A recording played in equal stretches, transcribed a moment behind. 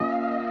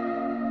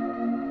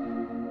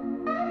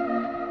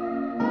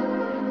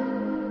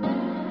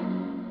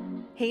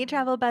Hey,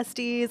 travel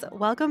besties.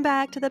 Welcome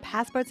back to the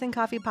Passports and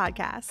Coffee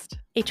podcast,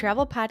 a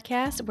travel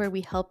podcast where we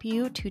help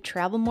you to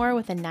travel more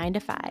with a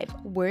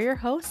 9-to-5. We're your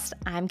hosts.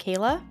 I'm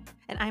Kayla.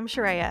 And I'm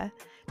Sharaya.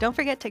 Don't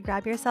forget to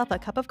grab yourself a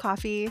cup of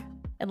coffee.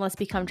 And let's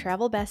become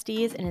travel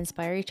besties and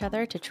inspire each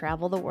other to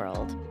travel the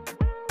world.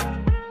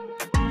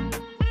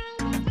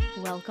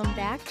 Welcome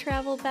back,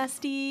 travel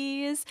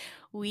besties.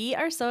 We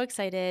are so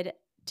excited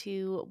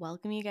to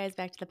welcome you guys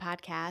back to the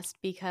podcast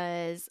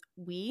because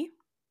we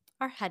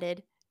are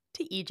headed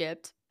to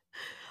Egypt.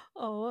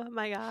 Oh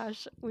my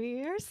gosh,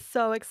 we are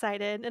so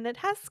excited, and it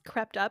has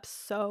crept up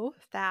so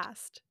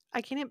fast.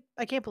 I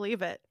can't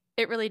believe it.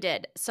 It really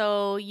did.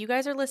 So you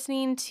guys are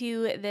listening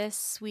to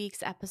this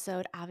week's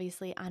episode,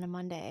 obviously on a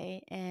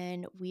Monday,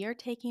 and we are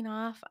taking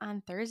off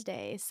on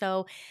Thursday.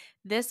 So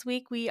this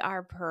week we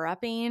are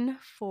prepping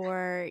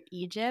for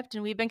Egypt,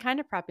 and we've been kind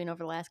of prepping over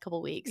the last couple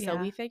of weeks. So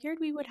we figured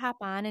we would hop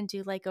on and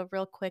do like a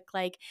real quick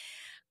like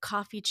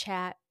coffee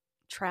chat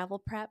travel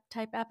prep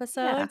type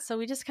episode. Yeah. So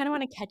we just kind of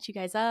want to catch you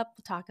guys up,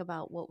 talk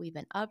about what we've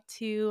been up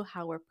to,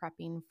 how we're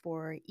prepping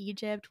for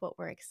Egypt, what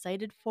we're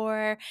excited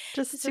for.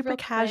 Just super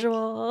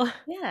casual.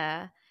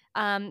 Yeah.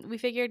 We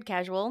figured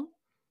casual,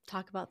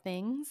 talk about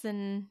things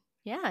and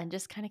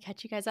just kind of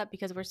catch you guys up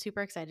because we're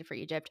super excited for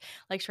Egypt.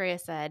 Like Shreya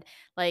said,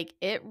 like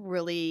it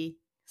really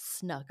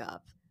snuck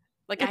up.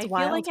 Like it's I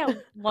wild. feel like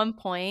at one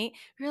point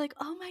we were like,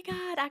 oh my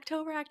God,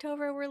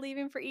 October, we're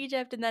leaving for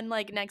Egypt. And then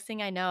like next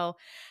thing I know,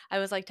 I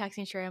was like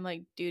texting Shreya, I'm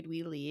like, dude,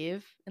 we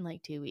leave in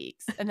like 2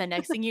 weeks. And then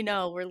next thing you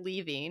know, we're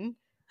leaving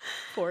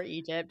for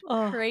Egypt.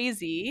 Oh.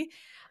 Crazy.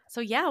 So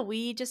yeah,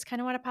 we just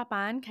kind of want to pop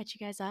on, catch you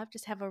guys up,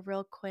 just have a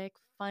real quick,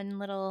 fun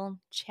little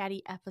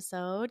chatty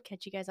episode,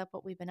 catch you guys up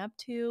what we've been up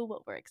to,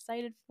 what we're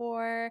excited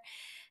for,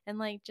 and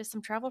like just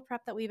some travel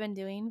prep that we've been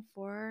doing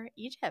for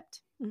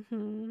Egypt.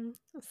 Mm-hmm.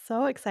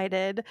 So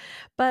excited.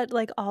 But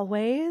like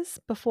always,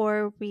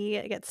 before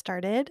we get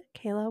started,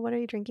 Kayla, what are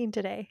you drinking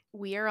today?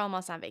 We are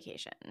almost on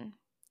vacation.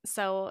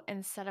 So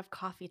instead of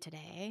coffee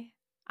today,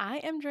 I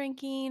am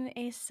drinking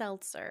a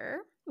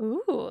seltzer.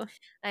 Ooh.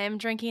 I am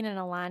drinking an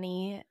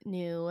Alani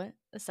Nu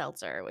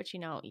seltzer, which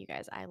you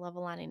guys, I love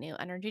Alani Nu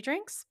energy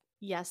drinks.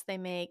 Yes, they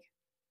make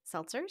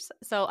seltzers.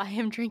 So I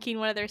am drinking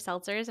one of their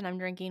seltzers and I'm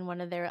drinking one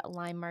of their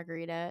lime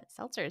margarita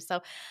seltzers.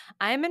 So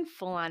I'm in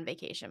full on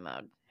vacation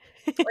mode.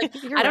 Like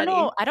I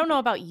don't know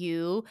about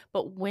you,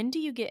 but when do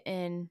you get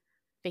in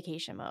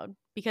vacation mode?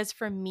 Because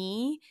for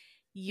me,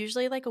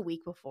 usually like a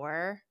week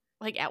before,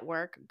 like at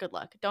work, good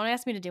luck. Don't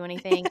ask me to do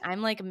anything.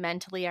 I'm like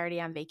mentally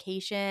already on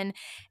vacation.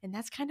 And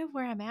that's kind of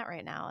where I'm at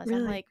right now. Is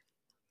really? I'm like,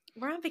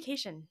 we're on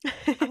vacation.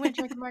 I'm going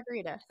to drink a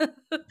margarita.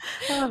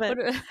 I love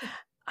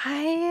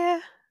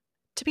it.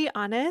 To be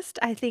honest,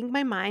 I think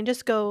my mind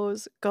just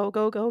goes go,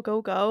 go, go,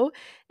 go, go.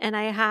 And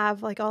I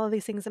have like all of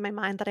these things in my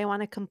mind that I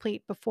want to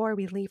complete before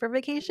we leave for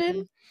vacation.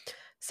 Mm-hmm.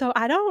 So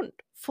I don't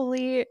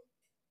fully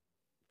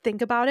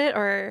think about it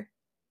or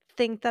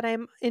think that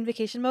I'm in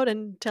vacation mode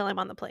until I'm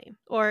on the plane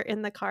or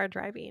in the car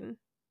driving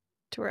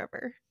to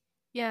wherever.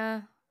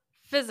 Yeah.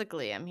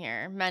 Physically, I'm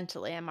here.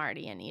 Mentally, I'm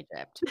already in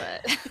Egypt,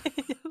 but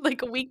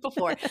like a week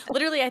before.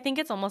 Literally, I think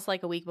it's almost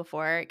like a week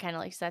before it kind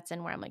of like sets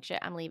in where I'm like, shit,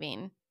 I'm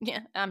leaving.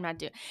 Yeah, I'm not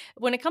doing.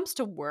 When it comes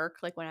to work,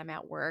 like when I'm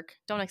at work,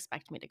 don't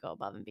expect me to go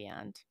above and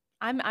beyond.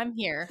 I'm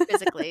here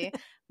physically.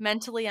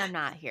 Mentally, I'm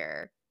not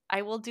here.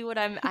 I will do what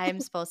I'm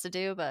supposed to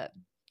do, but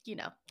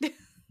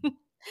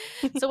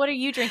So what are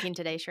you drinking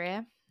today,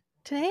 Shreya?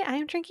 Today, I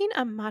am drinking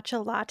a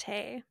matcha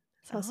latte.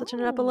 So I'll switching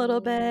it up a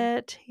little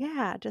bit.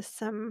 Yeah, just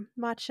some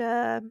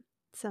matcha,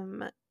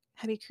 some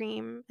heavy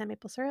cream and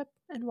maple syrup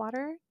and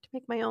water to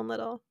make my own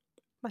little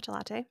matcha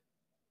latte.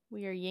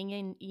 We are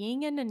yin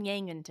and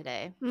yang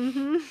today.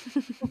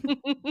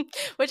 Mm-hmm.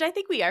 Which I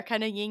think we are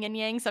kind of yin and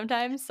yang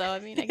sometimes. So, I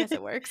mean, I guess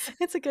it works.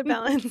 It's a good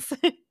balance.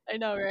 I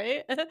know,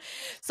 right?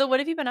 So what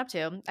have you been up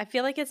to? I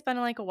feel like it's been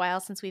like a while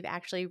since we've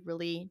actually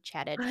really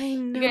chatted. I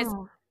know. You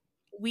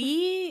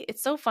guys,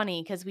 it's so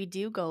funny because we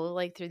do go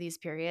like through these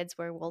periods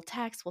where we'll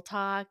text, we'll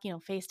talk,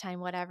 FaceTime,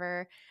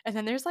 whatever. And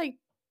then there's like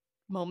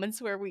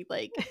moments where we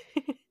like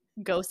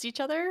ghost each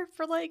other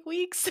for like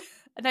weeks.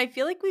 And I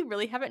feel like we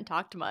really haven't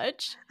talked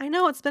much. I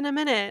know, it's been a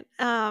minute.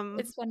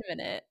 It's been a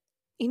minute.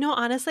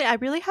 Honestly, I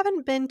really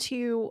haven't been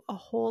to a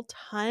whole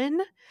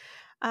ton.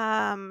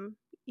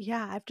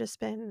 Yeah, I've just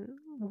been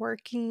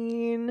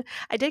working.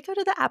 I did go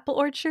to the apple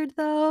orchard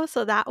though,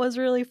 so that was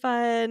really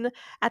fun.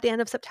 At the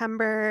end of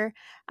September,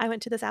 I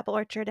went to this apple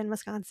orchard in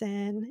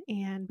Wisconsin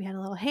and we had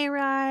a little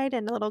hayride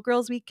and a little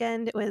girls'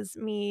 weekend. It was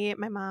me,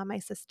 my mom, my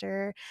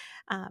sister,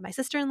 my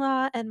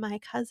sister-in-law, and my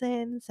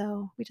cousin.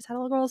 So we just had a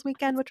little girls'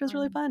 weekend, which was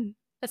really fun.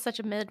 That's such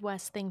a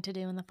Midwest thing to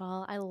do in the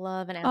fall. I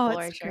love an apple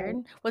orchard.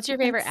 Great. What's your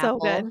favorite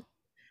apple? So good.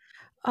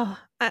 Oh,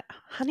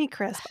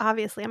 Honeycrisp,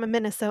 obviously. I'm a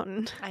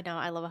Minnesotan. I know.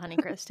 I love a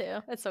Honeycrisp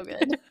too. It's so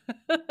good.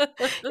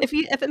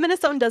 If a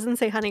Minnesotan doesn't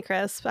say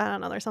Honeycrisp, I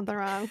don't know. There's something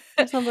wrong.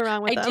 There's something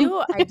wrong with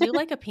them. I do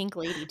like a Pink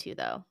Lady too,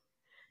 though.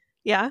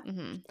 Yeah.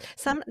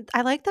 Mm-hmm.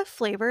 I like the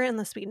flavor and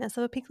the sweetness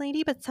of a Pink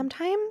Lady, but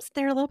sometimes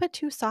they're a little bit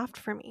too soft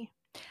for me.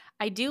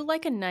 I do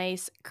like a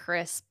nice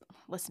crisp,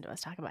 listen to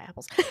us talk about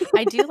apples.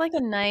 I do like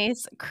a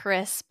nice,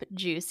 crisp,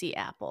 juicy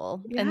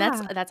apple, and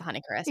that's Yeah. that's a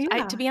Honeycrisp. To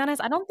Yeah. be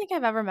honest, I don't think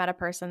I've ever met a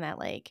person that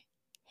like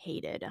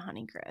hated a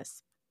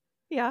Honeycrisp.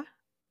 Yeah.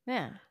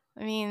 Yeah,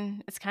 I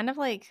mean, it's kind of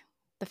like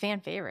the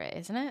fan favorite,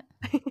 isn't it?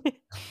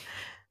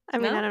 I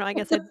mean, I No, don't know. I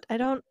guess I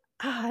don't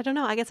I don't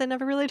know. I guess I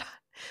never really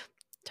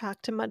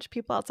talked to much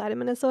people outside of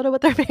Minnesota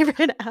what their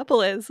favorite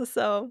apple is,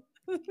 so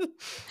I I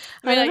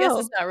mean, don't I guess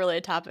it's know. not really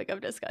a topic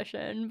of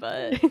discussion,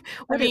 but I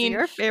What is mean,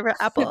 your favorite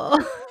apple?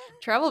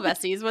 travel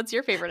besties, what's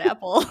your favorite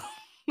apple?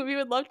 We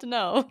would love to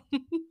know.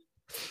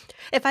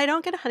 If I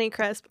don't get a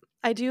Honeycrisp,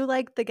 I do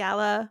like the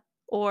Gala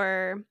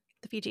or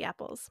the Fiji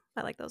apples.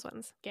 I like those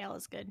ones.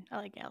 Gala's good. I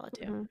like Gala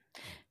too. Mhm.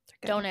 They're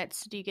good.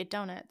 Donuts. Do you get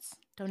donuts?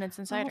 Donuts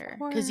and Oh, of cider?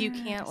 Because you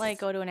can't like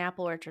course. go to an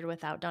apple orchard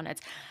without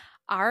donuts.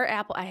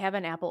 I have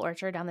an apple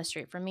orchard down the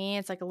street from me.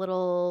 It's like a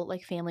little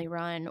like family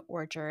run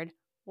orchard.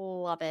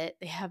 Love it.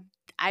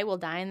 I will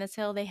die on this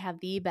hill. They have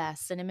the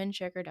best cinnamon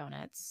sugar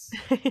donuts.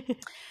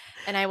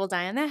 And I will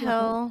die on that Love it.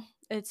 hill.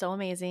 It's so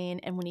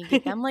amazing. And when you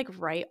get them like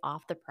right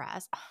off the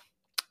press,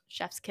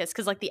 chef's kiss.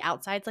 Cause like the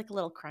outside's like a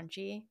little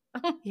crunchy.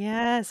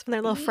 Yes, when they're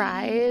a little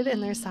fried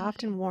and they're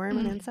soft and warm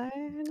on the inside.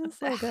 It's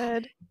so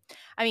good.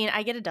 I mean,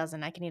 I get a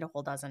dozen. I can eat a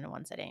whole dozen in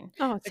one sitting,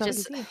 Oh, it's which so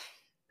is easy.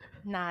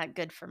 not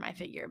good for my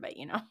figure, but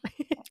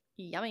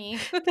yummy.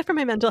 Good for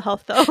my mental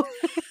health, though.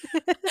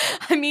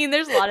 I mean,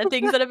 there's a lot of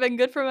things that have been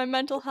good for my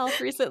mental health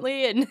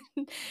recently, and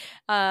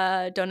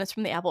donuts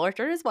from the apple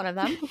orchard is one of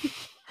them.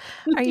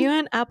 Are you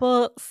an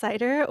apple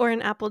cider or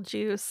an apple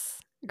juice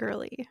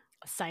girly?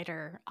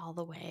 Cider all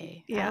the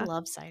way. I Yeah,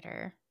 love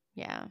cider.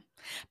 Yeah.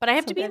 But I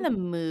have so to be in good. the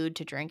mood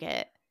to drink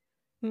it.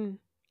 Mm,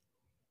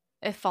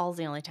 If fall's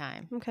the only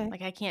time. okay.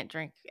 Like I can't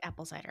drink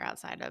apple cider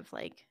outside of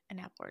like an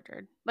apple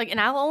orchard. Like, and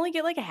I'll only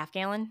get like a half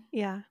gallon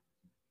Yeah.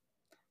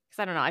 because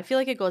I don't know. I feel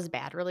like it goes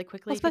bad really Well,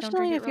 quickly if you don't drink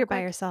especially it if real you're by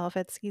quick. yourself,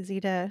 it's easy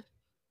to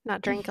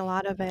not drink a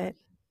lot of it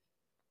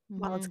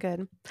while it's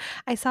Mm-hmm. good.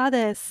 I saw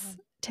this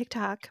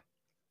TikTok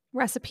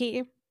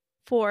recipe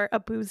for a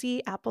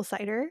boozy apple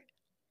cider,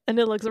 and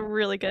it looks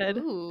really good.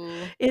 Ooh.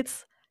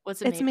 It's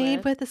What's it it's made made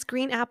with? with this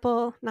green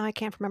apple. Now I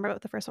can't remember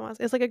what the first one was.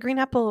 It's like a green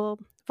apple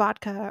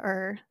vodka,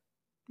 or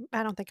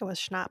I don't think it was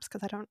schnapps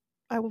because I don't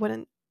like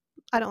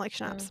Mm.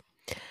 schnapps.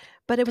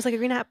 But it was like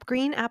a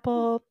green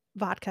apple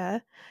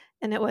vodka,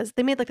 and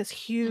they made like this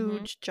Mm-hmm.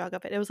 huge jug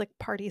of it. It was like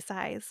party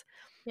size.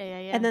 Yeah, yeah,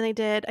 And yeah. then they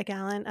did a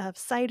gallon of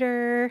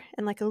cider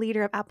and like a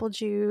liter of apple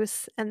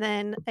juice and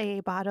then a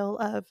bottle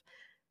of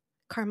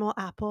caramel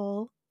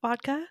apple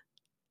vodka.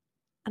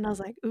 And I was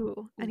like,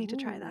 "Ooh, I need to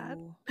try that."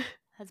 Ooh,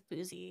 that's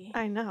boozy.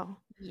 I know.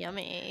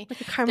 Yummy.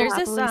 Like a caramel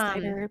There's this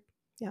apple cider.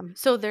 Yum.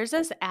 So there's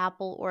this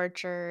apple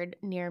orchard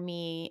near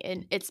me,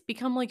 and it's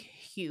become like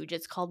huge.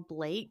 It's called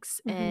Blake's,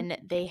 Mhm. and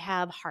they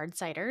have hard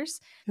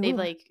ciders. They've Ooh.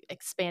 like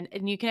expanded,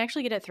 and you can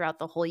actually get it throughout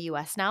the whole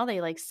US now. They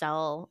like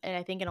sell, and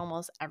I think in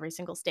almost every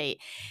single state.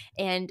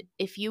 And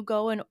if you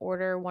go and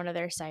order one of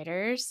their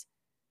ciders,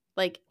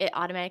 like it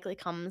automatically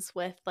comes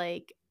with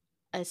like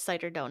a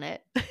cider donut.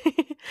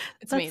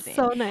 It's That's amazing.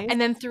 so nice. And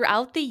then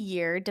throughout the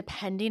year,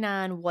 depending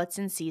on what's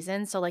in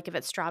season, so like if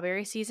it's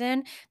strawberry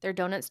season, their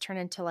donuts turn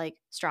into like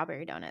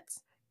strawberry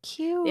donuts.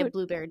 They have Cute.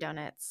 blueberry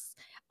donuts.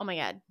 Oh my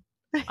God.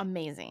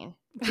 Amazing.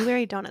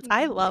 Blueberry donuts.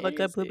 I love a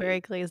good Amazing.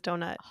 blueberry glazed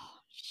donut. Oh,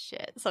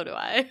 shit. So do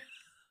I.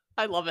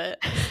 I love it.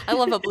 I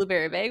love a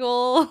blueberry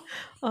bagel.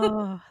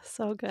 Oh,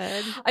 so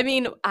good. I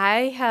mean,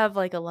 I have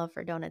like a love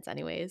for donuts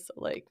anyways. So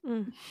like,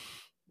 Mm,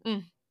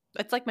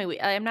 it's like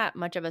I'm not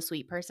much of a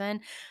sweet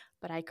person,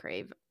 but I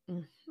crave I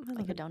like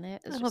love a it. donut. I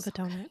It's love just a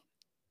so good. donut.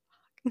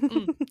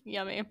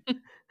 Yummy.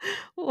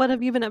 What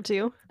have you been up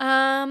to?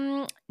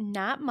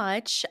 Not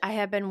much. I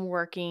have been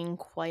working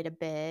quite a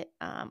bit.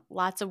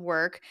 Lots of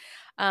work.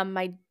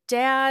 My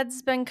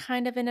dad's been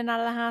kind of in and out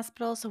of the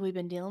hospital, so we've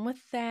been dealing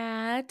with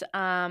that.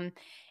 And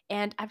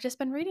I've just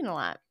been reading a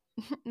lot.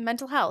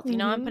 Mental health. I'm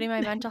Mhm. putting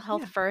my mental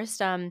health Yeah.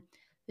 first.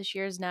 This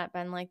year's not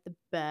been like the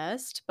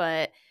best,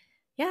 but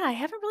yeah, I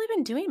haven't really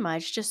been doing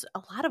much, just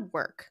a lot of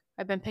work.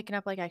 I've been picking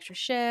up like extra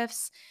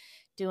shifts,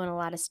 doing a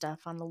lot of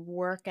stuff on the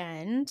work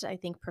end, I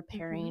think Mhm.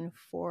 preparing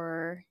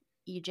for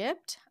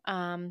Egypt. So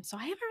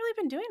I haven't really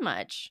been doing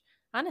much,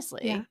 Yeah.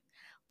 honestly.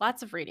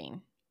 Lots of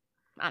reading,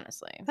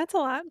 honestly. That's a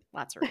lot.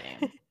 Lots of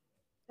reading.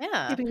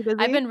 Yeah. Keeping you I've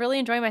busy? been really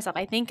enjoying myself.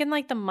 I think in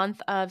like the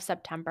month of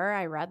September,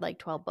 I read like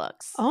 12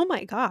 books. Oh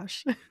my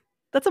gosh.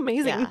 That's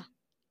amazing. Yeah.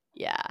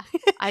 Yeah.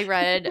 I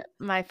read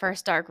my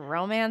first dark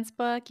romance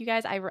book, you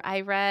guys. I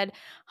read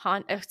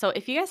so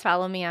if you guys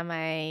follow me on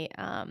my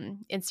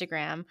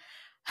Instagram,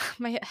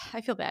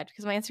 I feel bad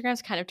because my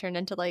Instagram's kind of turned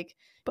into like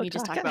Book me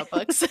just talk. talking about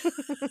books.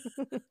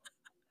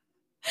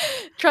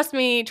 Trust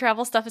me,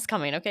 travel stuff is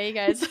coming, okay, you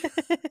guys?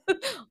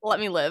 Let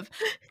me live.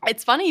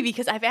 It's funny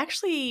because I've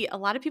actually a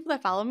lot of people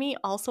that follow me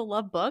also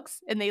love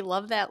books and they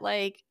love that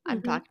like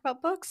I'm Mhm. talking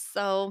about books,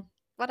 so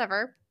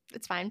whatever.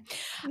 It's fine.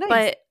 Nice.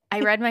 But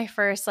I read my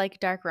first like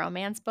dark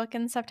romance book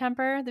in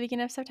September, the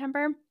beginning of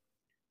September.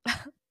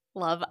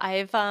 Love.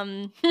 I'm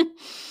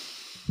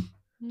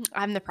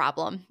the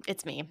problem.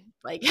 It's me.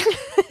 Like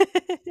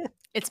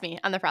It's me.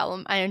 I'm the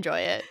problem. I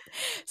enjoy it.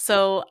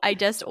 So I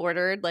just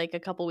ordered like a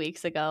couple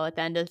weeks ago at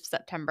the end of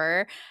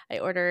September. I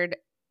ordered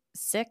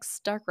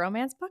 6 dark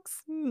romance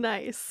books.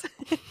 Nice.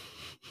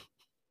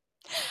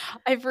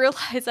 I've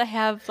realized I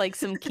have like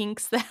some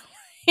kinks that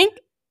like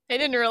I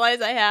didn't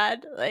realize I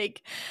had.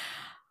 Like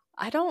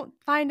I don't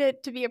find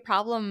it to be a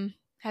problem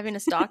having a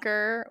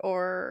stalker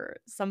or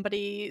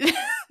somebody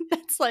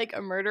that's like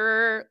a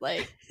murderer.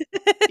 Like,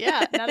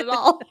 yeah, not at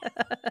all.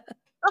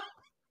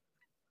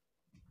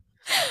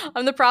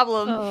 I'm the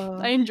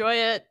problem. I enjoy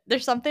it.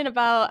 There's something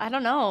about, I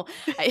don't know.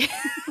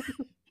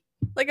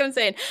 Like I'm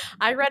saying,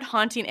 I read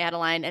Haunting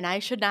Adeline and I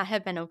should not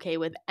have been okay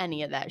with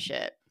any of that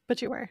shit.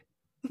 But you were.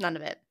 None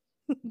of it.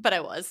 But I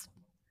was.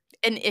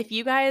 And if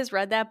you guys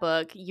read that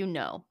book, you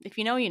know. If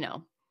you know, you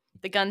know.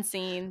 The gun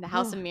scene, the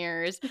House of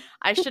Mirrors.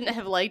 I shouldn't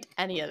have liked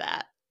any of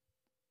that.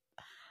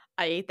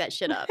 I ate that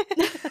shit up.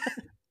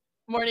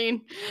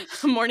 Morning,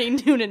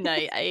 noon, and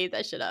night. I ate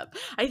that shit up.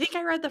 I think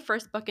I read the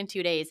first book in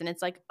 2 days, and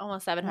it's like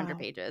almost 700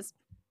 pages.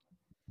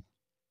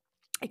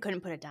 I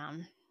couldn't put it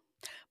down.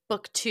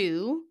 Book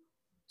 2,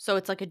 so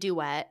it's like a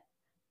duet.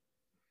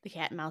 The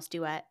cat and mouse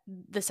duet.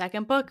 The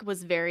second book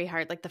was very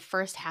hard. Like the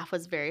first half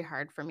was very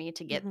hard for me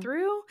to get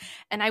through.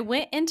 And I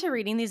went into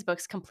reading these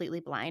books completely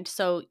blind.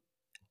 So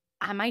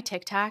on my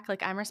TikTok,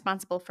 like I'm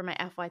responsible for my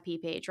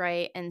FYP page,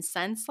 right? And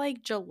since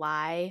like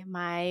July,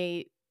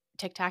 my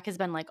TikTok has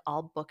been like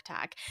all book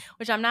talk,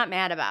 which I'm not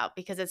mad about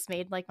because it's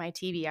made like my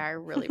TBR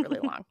really, really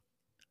long.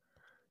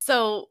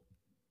 So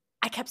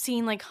I kept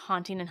seeing like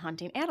Haunting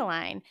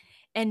Adeline,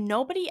 and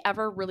nobody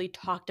ever really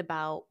talked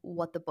about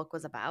what the book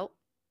was about.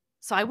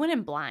 So I went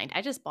in blind.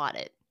 I just bought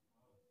it.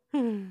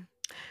 And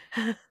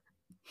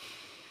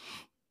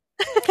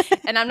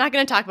I'm not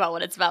going to talk about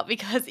what it's about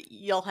because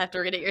you'll have to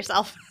read it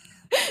yourself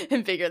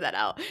and figure that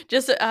out.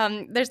 Just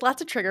there's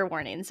lots of trigger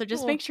warnings. So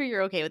just make sure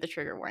you're okay with the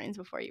trigger warnings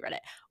before you read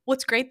it.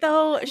 What's great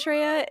though,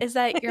 Shreya, is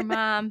that your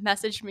mom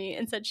messaged me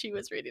and said she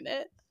was reading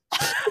it.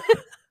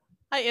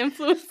 I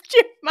influenced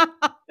your mom.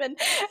 And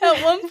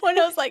at one point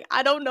I was like,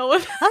 I don't know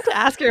if I'll have to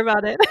ask her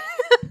about it.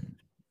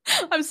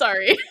 I'm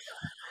sorry.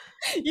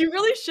 You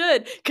really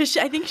should, because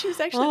I think she was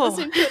actually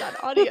listening to it on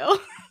audio.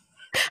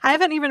 I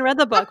haven't even read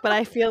the book, but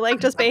I feel like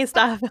just based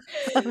off.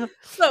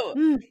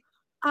 So,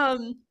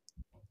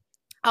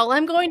 all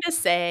I'm going to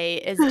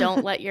say is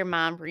don't let your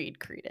mom read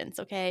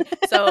Credence, okay?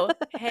 So,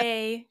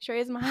 hey,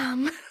 Shreya's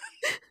mom,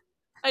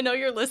 I know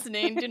you're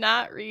listening. Do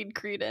not read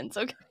Credence,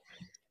 okay?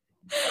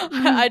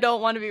 I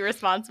don't want to be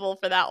responsible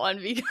for that one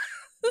because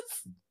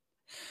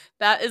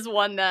that is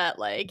one that,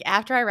 like,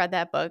 after I read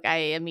that book,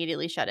 I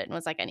immediately shut it and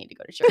was like, I need to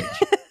go to church.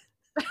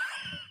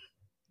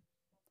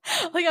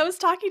 Like I was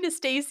talking to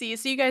Stacy.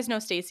 So you guys know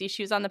Stacy.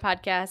 She was on the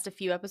podcast a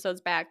few episodes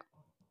back.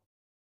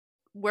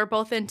 We're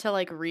both into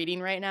like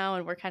reading right now,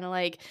 and we're kind of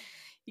like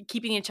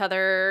keeping each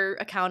other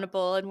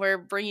accountable, and we're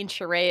bringing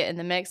Shreya in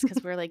the mix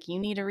because we're like, you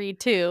need to read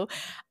too.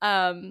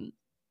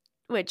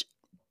 Which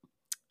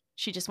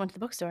she just went to the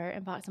bookstore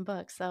and bought some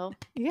books. So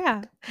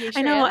yeah,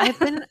 I know. I've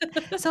been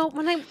so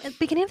when at the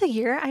beginning of the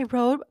year, I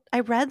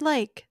read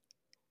like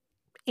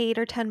 8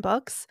 or 10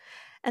 books,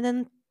 and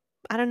then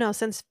I don't know,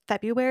 since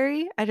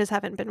February, I just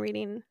haven't been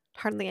reading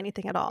hardly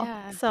anything at all.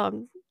 Yeah.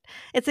 So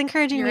it's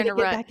encouraging me to get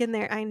back in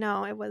there. I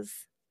know it was,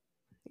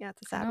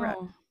 it's a sad rut.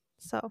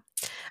 So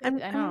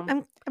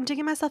I'm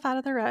digging myself out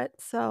of the rut.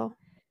 So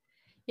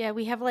yeah,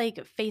 we have like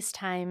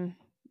FaceTime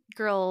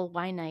girl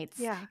wine nights.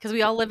 Yeah, because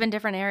we all live in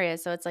different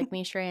areas. So it's like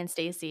me, Shreya, and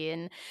Stacy,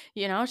 and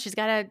you know she's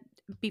got to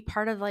be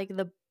part of like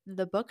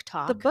the book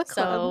talk. The book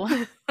club.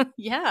 So,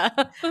 yeah.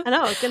 I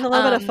know. It's getting a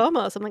little bit of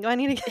FOMO. So I'm like, I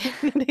need to get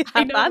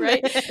I know,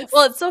 right?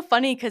 Well, it's so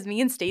funny because me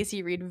and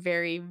Stacy read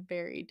very,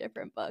 very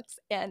different books.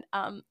 And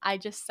I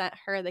just sent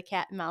her the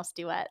cat and mouse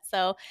duet.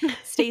 So,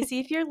 Stacy,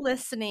 if you're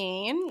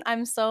listening,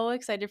 I'm so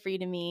excited for you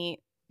to meet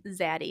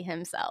Zaddy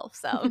himself.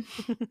 So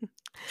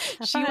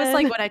she was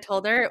like, when I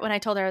told her,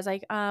 I was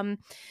like, you're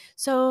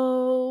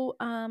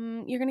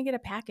gonna get a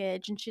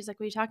package, and she's like,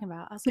 what are you talking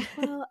about? I was like,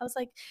 well,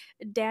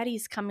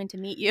 Daddy's coming to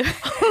meet you.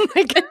 Oh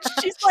my god.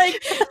 She's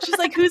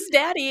like, who's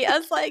Daddy? I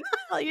was like,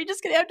 well, you're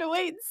just gonna have to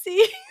wait and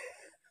see.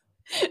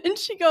 And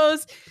she's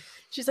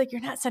like, you're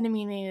not sending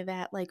me any of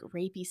that like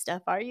rapey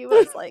stuff, are you? I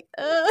was like,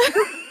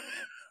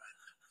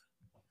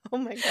 oh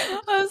my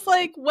god. I was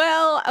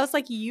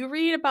like, you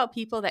read about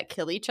people that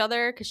kill each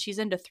other because she's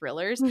into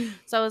thrillers.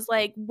 So I was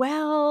like,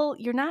 well,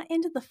 you're not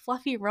into the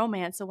fluffy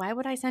romance, so why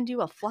would I send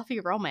you a fluffy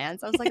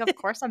romance? I was like, of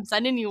course I'm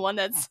sending you one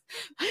that's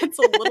a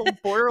little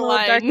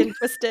borderline, a little dark and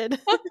twisted.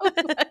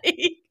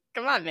 Like,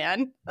 come on,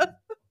 man. I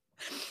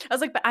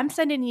was like, but I'm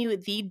sending you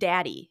the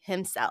daddy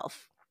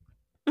himself.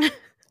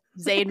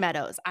 Zade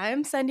Meadows.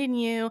 I'm sending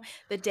you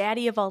the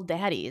daddy of all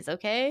daddies,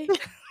 okay?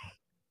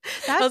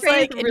 That phrase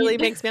like, really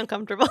makes me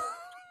uncomfortable.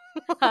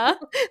 Huh?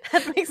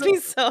 That makes me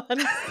so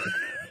uncomfortable.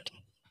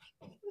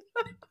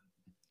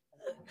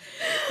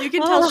 You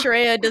can tell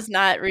Shreya does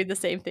not read the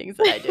same things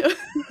that I do.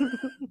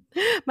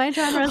 My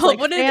genre is like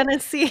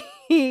fantasy,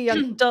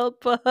 young adult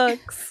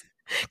books.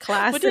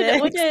 What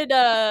did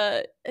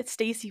Classics.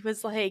 Stacy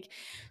was like,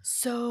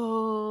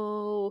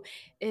 so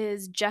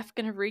is Jeff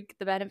gonna reap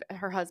the benefit?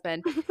 Her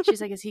husband,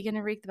 she's like, is he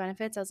gonna reap the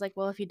benefits? I was like,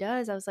 well, if he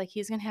does, I was like,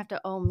 he's gonna have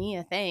to owe me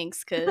a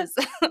thanks because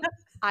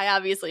I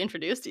obviously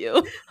introduced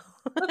you.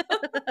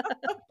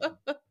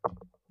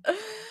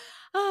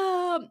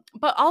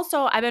 But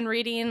also I've been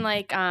reading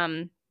like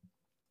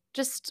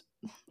just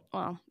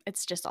well,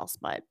 it's just all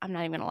smut. I'm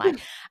not even gonna lie.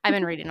 I've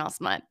been reading all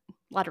smut, a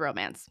lot of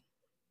romance.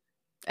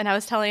 And I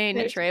was telling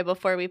Very Shrey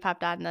before we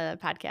popped on the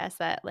podcast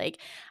that like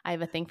I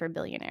have a thing for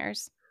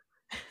billionaires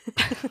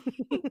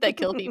that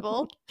kill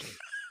people.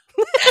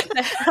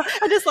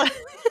 I just like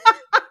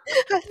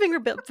I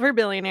think for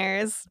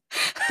billionaires. ...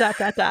 That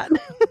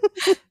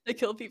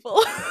kill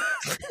people.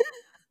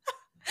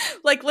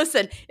 Like,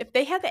 listen, if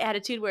they had the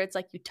attitude where it's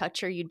like you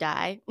touch her, you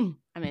die,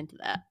 I'm into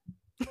that.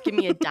 Give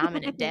me a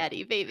dominant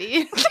daddy,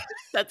 baby.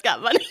 That's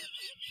got money.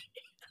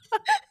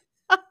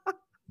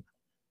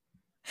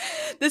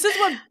 This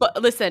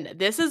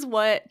is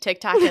what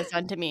TikTok has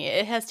done to me.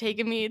 It has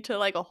taken me to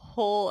like a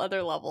whole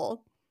other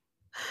level.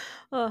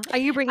 Oh, are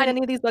you bringing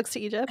any of these books to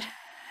Egypt?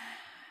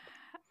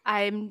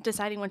 I'm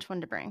deciding which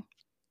one to bring.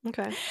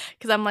 Okay.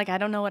 Because I'm like, I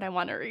don't know what I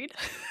want to read.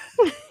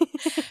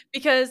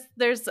 Because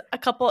there's a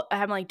couple,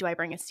 I'm like, do I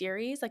bring a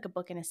series, like a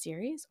book in a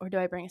series, or do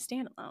I bring a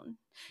standalone?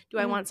 Do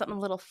I want something a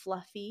little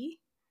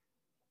fluffy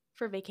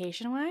for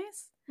vacation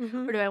wise?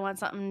 Mm-hmm. Or do I want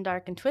something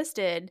dark and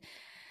twisted?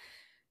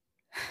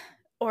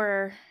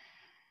 Or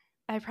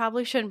I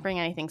probably shouldn't bring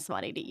anything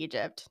smutty to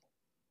Egypt.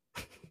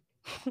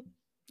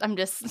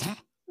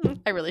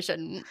 I really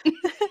shouldn't.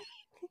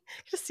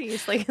 Just see you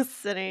like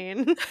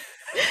sitting,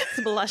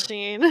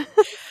 blushing.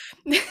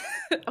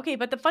 Okay,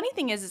 but the funny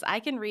thing is I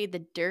can read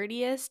the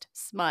dirtiest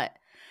smut,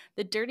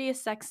 the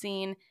dirtiest sex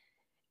scene,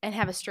 and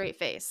have a straight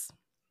face.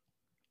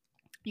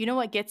 You know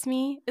what gets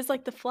me is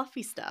like the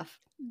fluffy stuff.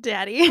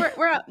 Daddy.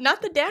 We're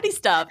not the daddy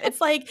stuff.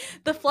 It's like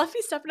the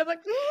fluffy stuff, and I'm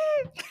like,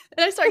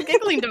 and I start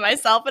giggling to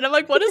myself, and I'm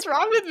like, what is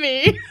wrong with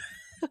me?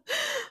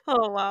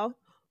 Oh wow.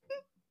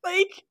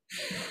 Like,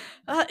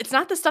 it's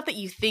not the stuff that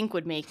you think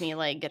would make me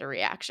like get a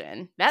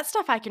reaction. That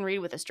stuff I can read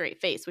with a straight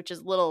face, which is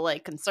a little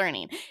like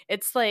concerning.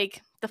 It's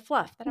like the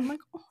fluff that I'm like,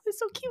 oh, it's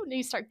so cute, and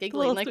you start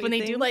giggling like when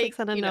they do like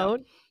send a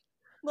note.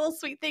 Little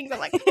sweet things. I'm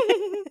like,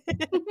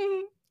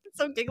 it's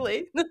so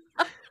giggly.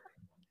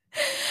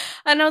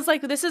 And I was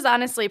like, this has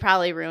honestly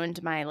probably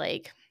ruined my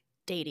like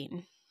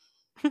dating.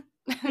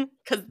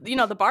 Because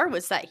the bar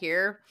was set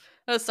here.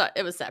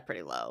 It was set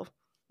pretty low.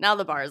 Now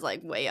the bar is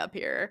like way up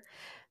here.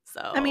 So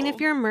I mean, if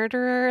you're a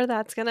murderer,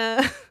 that's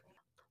gonna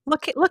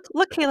look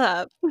Kayla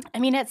up. I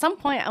mean, at some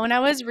point when I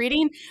was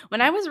reading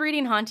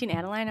Haunting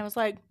Adeline, I was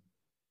like,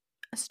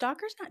 a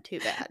stalker's not too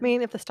bad. I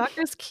mean, if the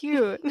stalker's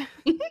cute,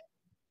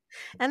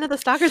 and if the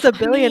stalker's a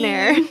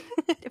billionaire,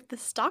 if the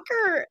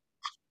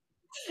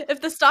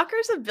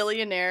stalker's a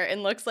billionaire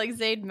and looks like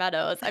Zayd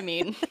Meadows, I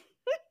mean,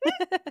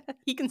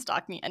 he can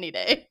stalk me any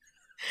day.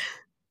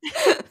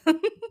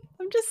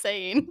 I'm just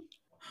saying.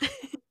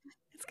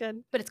 It's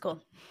good. But it's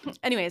cool.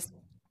 Anyways,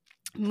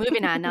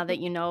 moving on now that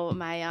you know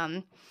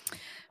my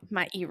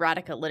my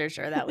erotica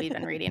literature that we've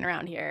been reading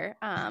around here.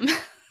 I'm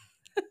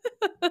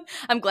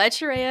glad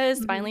Sharia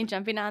is finally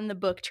jumping on the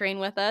book train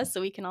with us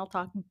so we can all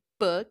talk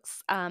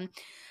books. But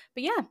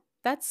yeah,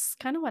 that's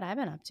kind of what I've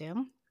been up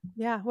to.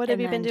 Yeah, what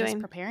have you been doing? Just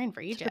preparing for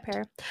Egypt.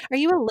 Are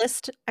you a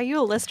list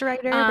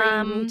writer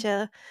where you need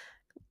to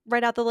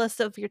write out the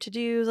list of your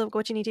to-dos of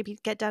what you need to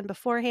get done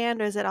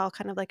beforehand, or is it all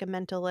kind of like a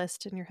mental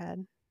list in your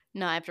head?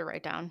 No, I have to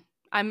write down.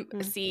 I'm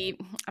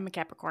a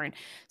Capricorn,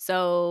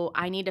 so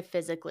I need to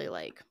physically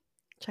like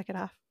check it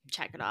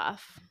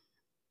off.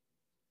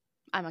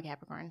 I'm a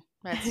Capricorn.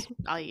 That's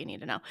all you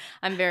need to know.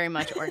 I'm very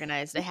much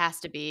organized. It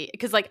has to be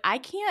because like I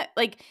can't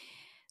like.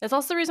 That's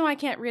also the reason why I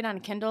can't read on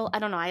Kindle. I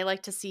don't know. I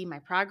like to see my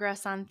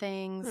progress on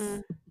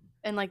things.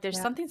 And like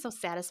there's something so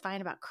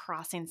satisfying about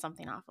crossing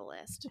something off a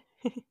list.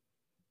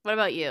 What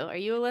about you? Are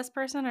you a list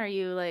person or are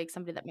you like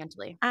somebody that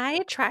mentally?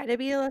 I try to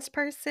be a list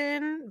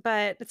person,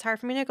 but it's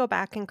hard for me to go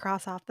back and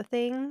cross off the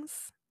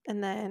things.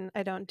 And then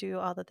I don't do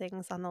all the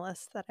things on the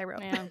list that I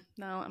wrote. Yeah,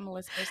 no, I'm a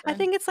list person. I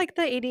think it's like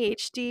the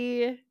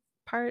ADHD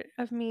part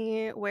of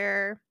me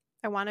where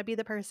I want to be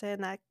the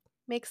person that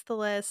makes the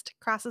list,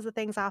 crosses the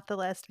things off the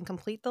list, and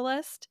complete the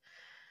list.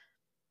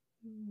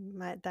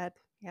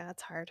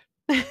 It's hard.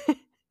 I'm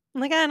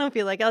like, I don't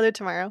feel like I'll do it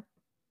tomorrow.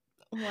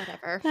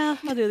 Whatever. No,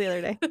 I'll do it the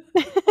other day.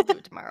 I'll do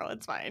it tomorrow.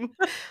 It's fine.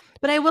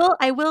 But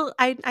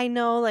I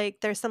know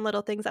like there's some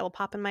little things that will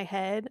pop in my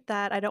head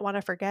that I don't want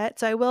to forget.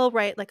 So I will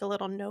write like a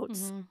little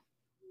notes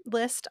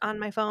list on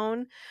my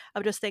phone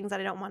of just things that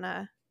I don't want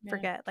to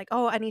forget. Like,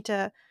 oh, I need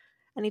to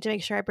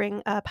make sure I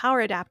bring a power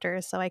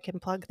adapter so I can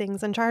plug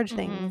things and charge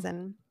things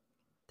and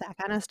that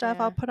kind of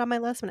stuff. I'll put on my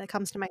list when it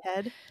comes to my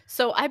head.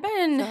 So I've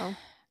been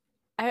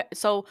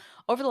so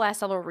over the last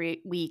several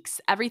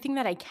weeks, everything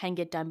that I can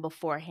get done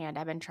beforehand,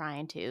 I've been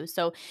trying to.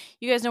 So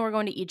you guys know we're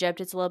going to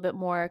Egypt. It's a little bit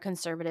more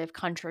conservative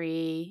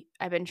country.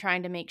 I've been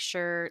trying to make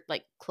sure,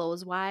 like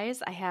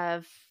clothes-wise, I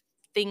have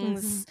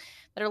things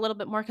that are a little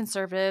bit more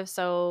conservative.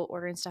 So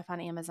ordering stuff on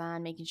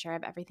Amazon, making sure I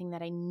have everything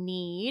that I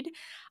need.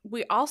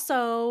 We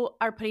also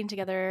are putting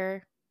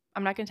together,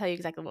 I'm not going to tell you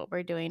exactly what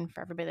we're doing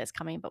for everybody that's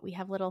coming, but we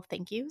have little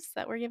thank yous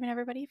that we're giving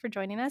everybody for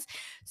joining us.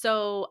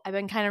 So I've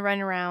been kind of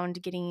running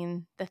around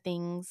getting the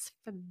things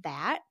for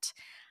that.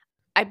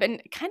 I've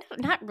been kind of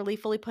not really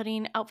fully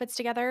putting outfits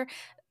together.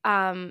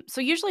 So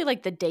usually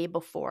like the day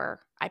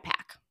before I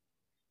pack.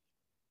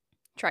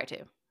 Try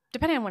to.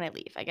 Depending on when I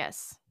leave, I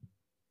guess.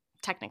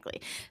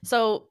 Technically.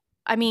 So,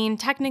 I mean,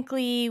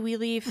 technically we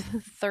leave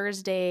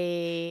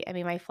Thursday. I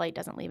mean, my flight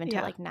doesn't leave until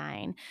Yeah. like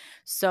 9.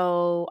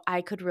 So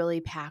I could really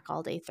pack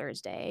all day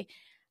Thursday.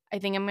 I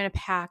think I'm going to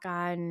pack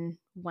on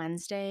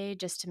Wednesday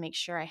just to make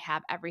sure I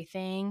have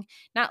everything.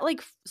 Not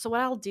like, so what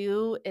I'll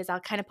do is I'll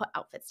kind of put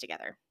outfits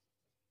together,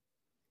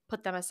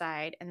 put them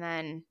aside, and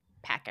then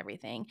pack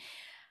everything.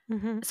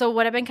 Mm-hmm. So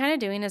what I've been kind of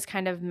doing is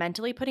kind of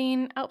mentally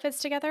putting outfits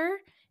together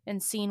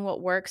and seeing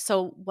what works.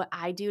 So what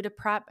I do to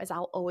prep is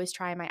I'll always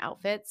try my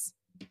outfits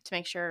to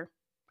make sure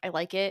I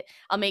like it.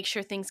 I'll make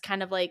sure things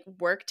kind of like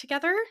work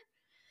together.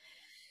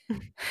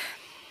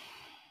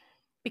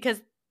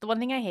 Because the one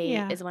thing I hate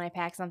Yeah. is when I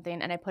pack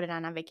something and I put it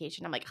on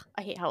vacation. I'm like,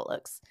 I hate how it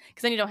looks,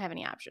 because then you don't have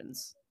any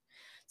options.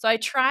 So I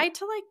try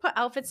to like put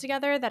outfits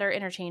together that are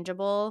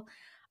interchangeable.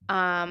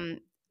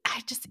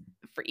 I just,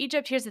 for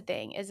Egypt, here's the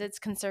thing, is it's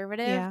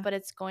conservative, Yeah. but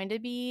it's going to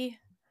be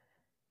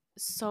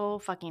so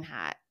fucking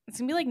hot. It's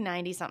gonna be like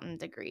 90 something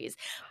degrees.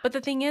 But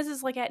the thing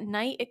is like at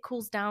night it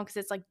cools down because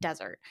it's like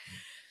desert.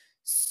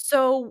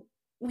 So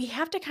we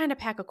have to kind of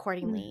pack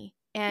accordingly.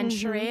 And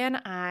Mm-hmm. Sheree and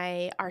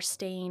I are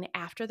staying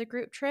after the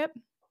group trip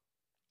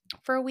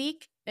for a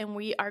week, and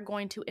we are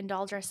going to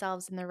indulge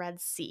ourselves in the Red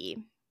Sea.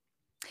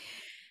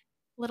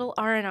 Little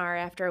R&R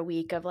after a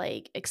week of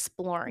like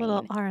Little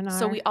exploring.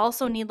 So R&R. we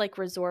also need like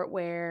resort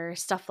wear,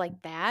 stuff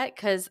like that,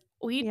 because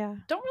we Yeah.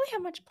 don't really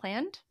have much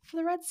planned for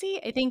the Red Sea.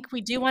 I think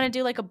we do want to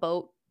do like a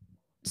boat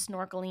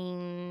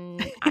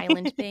snorkeling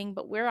island thing,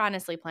 but we're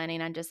honestly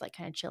planning on just like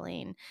kind of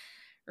chilling,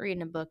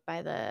 reading a book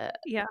by the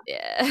Yeah.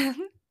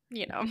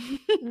 you know.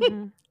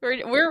 Mm-hmm.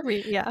 we're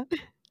Yeah.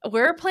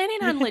 we're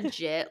planning on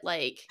legit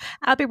like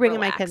I'll be bringing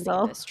my relaxing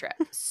Kindle. this trip.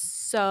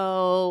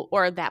 So,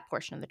 or that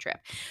portion of the trip.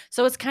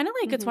 So it's kind of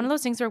like it's one Mm-hmm. of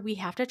those things where we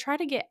have to try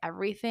to get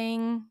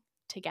everything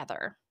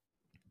together.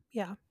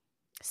 Yeah.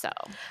 So,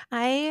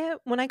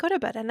 When I go to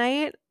bed at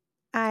night,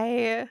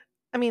 I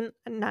mean,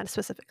 not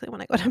specifically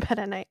when I go to bed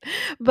at night,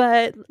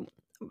 but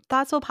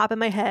thoughts will pop in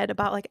my head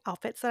about like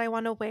outfits that I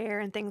want to wear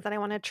and things that I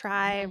want to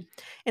try. mhm,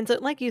 And so,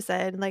 like you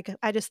said, like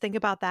I just think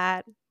about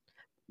that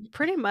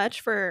pretty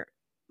much for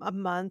a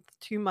month,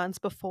 2 months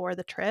before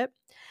the trip.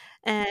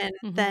 And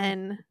mhm.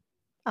 then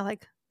I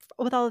like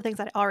with all the things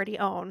that I already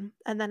own.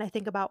 And then I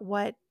think about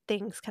what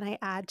things can I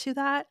add to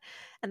that.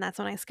 And that's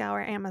when I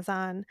scour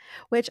Amazon,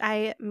 which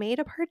I made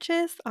a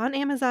purchase on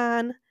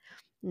Amazon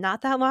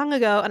not that long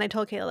ago. And I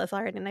told Kayla this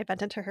already and I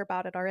vented to her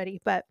about it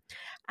already. But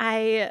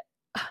I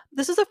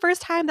this is the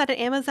first time that an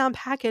Amazon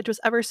package was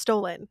ever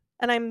stolen.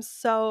 And I'm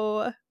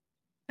so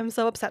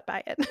upset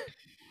by it.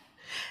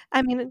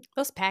 I mean,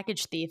 Those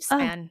package thieves, uh,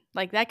 man.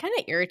 Like that kind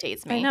of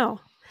irritates I me. know.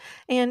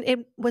 And it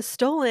was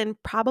stolen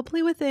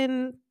probably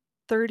within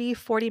 30,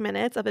 40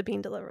 minutes of it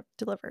being delivered.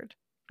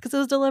 Because it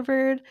was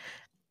delivered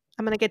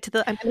I'm gonna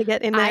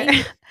get in there.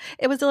 I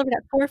It was delivered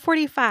at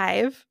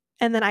 4:45,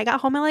 and then I got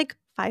home at, like,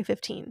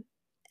 5:15,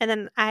 and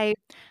then I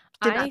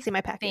did not I see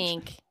my package.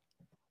 think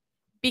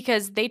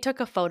because they took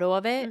a photo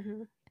of it,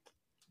 Mhm.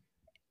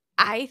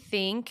 I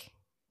think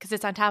because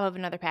it's on top of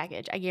another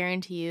package, I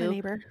guarantee My you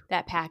neighbor.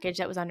 that package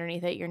that was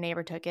underneath it, your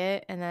neighbor took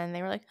it, and then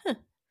they were like, "Huh,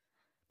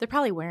 they're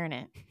probably wearing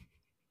it."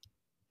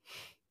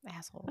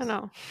 I Assholes.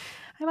 know.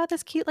 I bought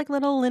this cute, like,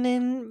 little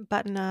linen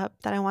button-up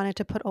that I wanted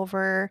to put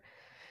over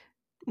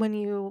when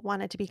you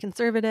want it to be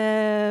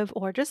conservative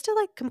or just to,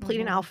 like,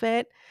 complete an Mhm.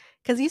 outfit.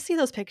 Because you see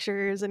those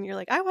pictures and you're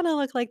like, "I wanna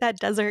look like that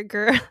desert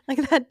girl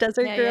like that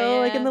desert Yeah, yeah, girl,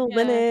 like, in yeah, the yeah.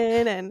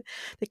 linen and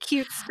the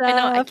cute I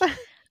know. stuff."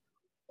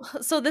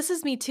 So this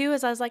is me too.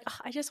 As I was like,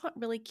 "Ugh, I just want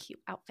really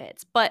cute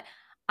outfits," but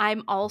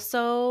I'm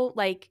also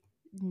like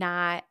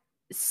not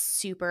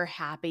super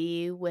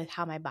happy with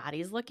how my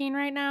body's looking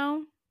right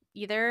now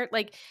either.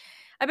 Like,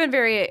 I've been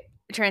very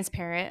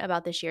transparent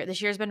about this year.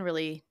 This year's been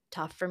really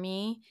tough for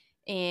me,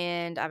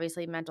 and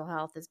obviously, mental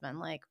health has been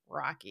like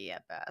rocky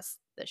at best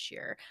this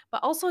year.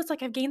 But also, it's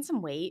like I've gained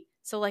some weight,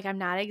 so like I'm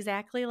not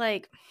exactly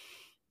like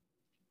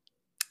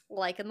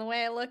liking the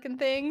way I look and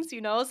things,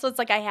 you know? So it's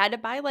like I had to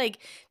buy like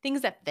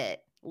things that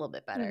fit a little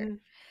bit better. Mhm,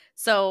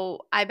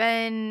 So I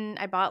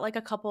bought like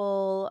a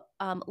couple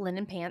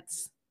linen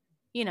pants,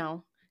 you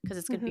know, because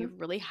it's gonna be mhm,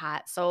 really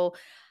hot. So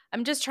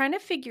I'm just trying to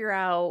figure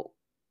out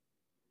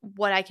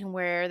what I can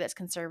wear that's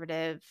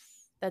conservative,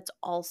 that's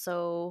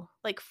also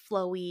like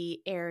flowy,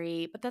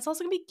 airy, but that's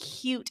also gonna be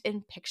cute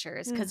in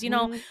pictures. Cause you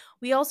know, mhm.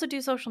 we also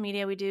do social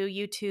media, we do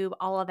YouTube,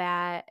 all of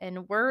that.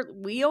 And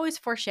we always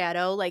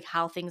foreshadow like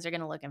how things are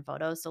gonna look in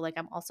photos. So like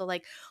I'm also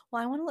like,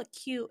 well, I wanna look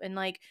cute. And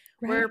like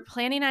we're Right.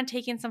 planning on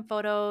taking some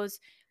photos,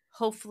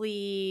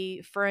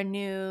 hopefully for a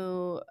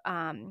new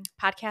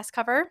podcast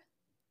cover.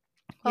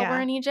 while we're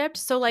Yeah. in Egypt.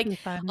 So like Be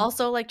fun.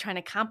 also like trying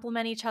to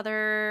complement each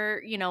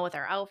other, you know, with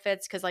our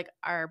outfits, because like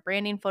our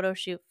branding photo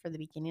shoot for the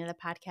beginning of the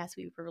podcast,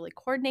 we were really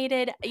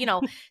coordinated, you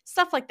know,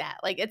 stuff like that.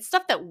 Like it's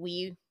stuff that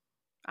we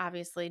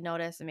obviously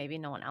notice and maybe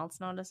no one else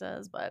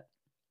notices, but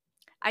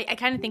I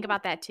kind of think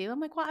about that too. I'm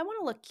like, well, I want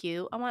to look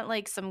cute. I want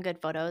like some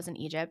good photos in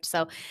Egypt.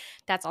 So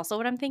that's also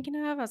what I'm thinking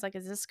of. I was like,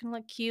 is this going to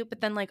look cute? But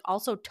then, like,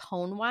 also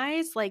tone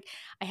wise, like,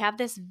 I have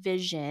this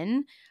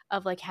vision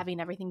of like having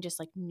everything just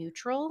like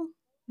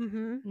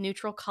Mhm.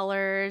 neutral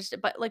colors.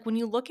 But like, when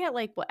you look at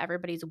like what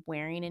everybody's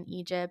wearing in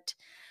Egypt,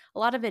 a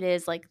lot of it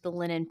is like the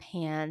linen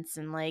pants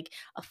and like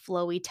a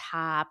flowy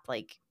top,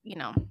 like, you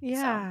know, so.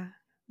 Yeah.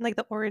 Like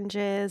the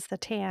oranges, the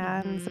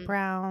tans, the Mhm.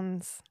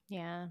 browns,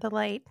 Yeah. the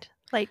light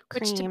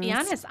Which, to be creams.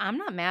 honest, I'm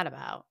not mad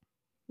about.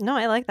 No,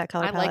 I like that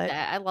color I like palette.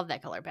 that. I love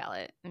that color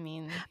palette. I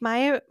mean,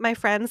 My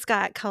friends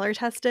got color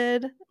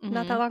tested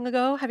not that mhm. long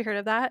ago. Have you heard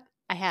of that?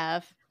 I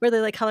have. Where they,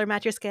 like, color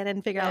match your skin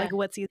and figure out, Yeah. like,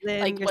 what season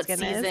Like your what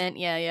skin is. season?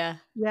 Yeah, yeah.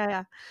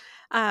 Yeah,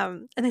 yeah.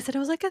 And they said it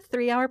was, like, a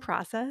 3-hour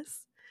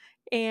process,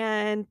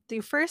 and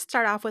you first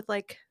start off with,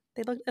 like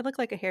it looked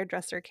like a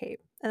hairdresser cape,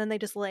 and then they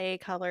just lay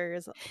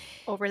colors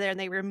over there, and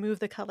they remove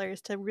the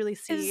colors to really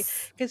see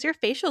Is because your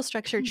facial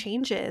structure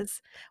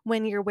changes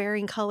when you're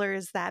wearing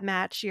colors that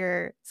match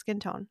your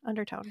skin tone,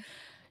 undertone.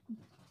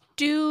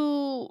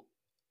 do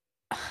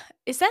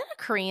is that a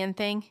Korean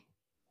thing?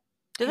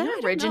 Did You know, that I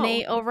don't know.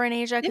 originate over in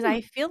Asia? It Because m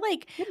I feel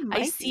like it I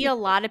might see be. a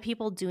lot of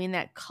people doing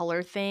that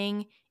color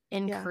thing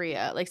in Yeah.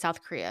 Korea, like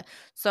South Korea.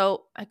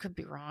 So I could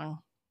be wrong.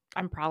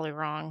 I'm probably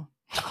wrong.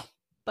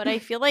 But I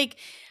feel like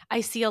I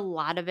see a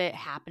lot of it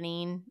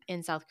happening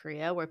in South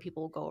Korea where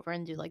people will go over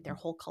and do like their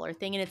whole color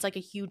thing. And it's like a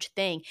huge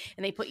thing.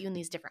 And they put you in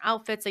these different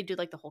outfits. They do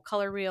like the whole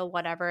color reel,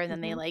 whatever. And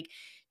then they Mhm. like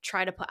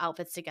try to put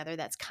outfits together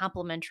that's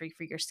complementary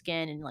for your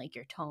skin and like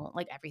your tone,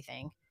 like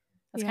everything.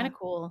 That's kind Yeah. of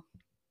cool.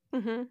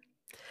 Mhm.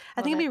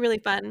 I Love think it'd it. be really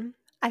fun.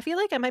 I feel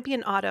like I might be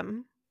in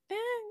autumn,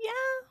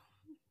 Yeah,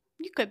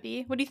 you could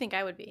be. What do you think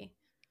I would be?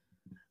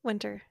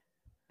 winter,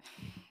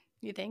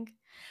 You think?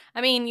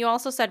 I mean, you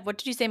also said, what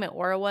did you say my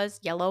aura was?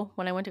 Yellow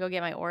when I went to go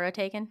get my aura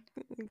taken?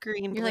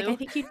 green, You're like, I blue.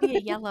 think you'd be a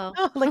yellow.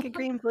 Oh, like a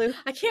green, blue.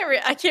 I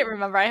can't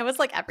remember. I was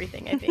like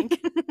everything, I think.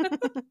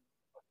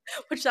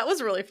 Which that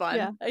was really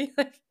Yeah. fun.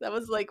 That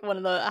was like one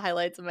of the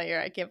highlights of my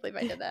year. I can't believe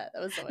I did that.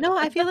 That was so much No,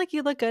 I fun. feel like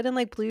you look good in,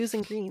 like, blues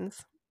and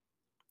greens,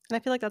 and I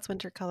feel like that's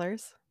winter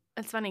colors.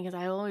 It's funny because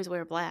I always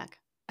wear black.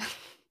 I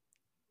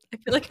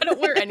feel like I don't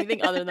wear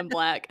anything other than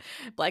black,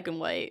 black and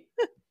white,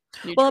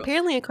 Well, neutral.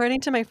 apparently,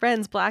 according to my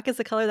friends, black is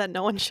a color that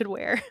no one should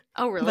wear,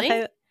 Oh, but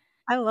really?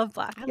 I love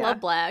black, I yeah. love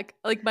black.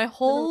 Like my I love it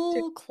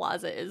whole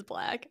closet is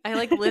black. I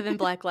like live in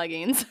black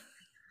leggings.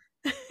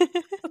 too.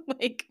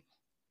 Like,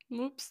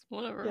 oops,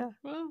 whatever. Yeah.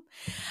 Well,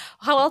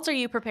 how else are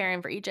you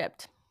preparing for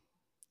Egypt?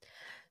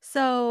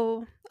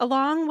 So,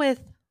 along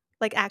with,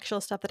 like,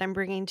 actual stuff that I'm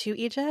bringing to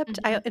Egypt,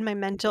 I Mhm. in my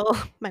mental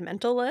my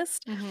mental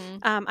list, Mhm.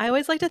 I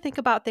always like to think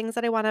about things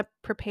that I wanna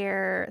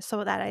prepare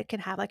so that I can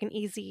have, like, an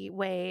easy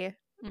way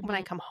when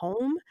I Mhm. come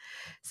home.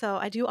 So,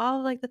 I do all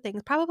of, like, the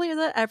things probably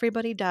that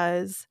everybody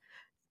does,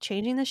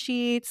 changing the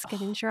sheets,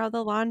 getting Oh, sure all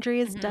the laundry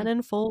is done mhm.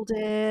 and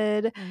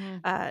folded,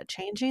 Mhm.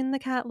 changing the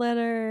cat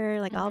litter,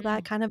 like, all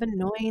that Mhm. kind of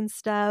annoying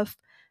stuff.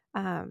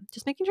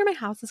 Just making sure my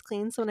house is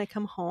clean so when I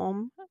come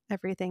home,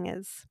 everything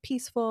is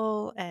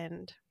peaceful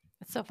and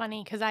It's so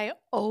funny because I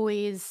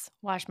always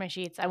wash my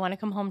sheets. I want to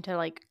come home to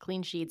like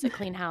clean sheets, a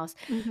clean house.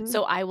 Mhm.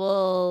 So I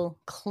will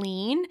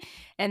clean,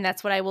 and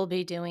that's what I will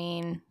be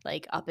doing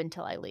like up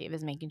until I leave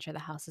is making sure the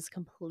house is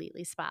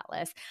completely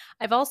spotless.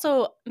 I've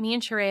also, me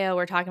and Sharia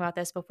were talking about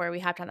this before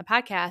we hopped on the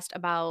podcast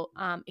about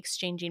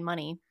exchanging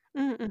money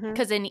Mhm.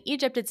 because in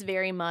Egypt it's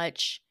very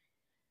much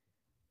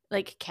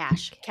like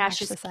cash. Cash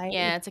Cash is, yeah, society.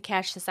 it's a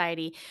cash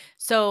society.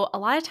 So a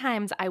lot of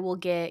times I will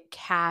get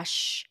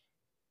cash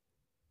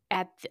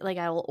like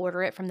I will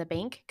order it from the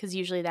bank because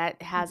usually that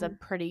has a Mhm.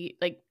 pretty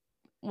like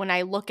when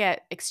I look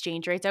at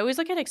exchange rates, I always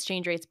look at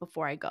exchange rates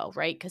before I go,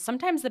 right? Because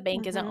sometimes the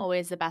bank isn't Mhm.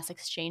 always the best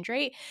exchange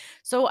rate.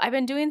 So I've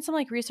been doing some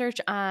like research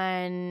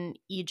on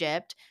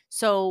Egypt.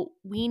 So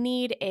we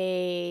need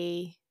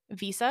a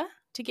visa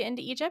to get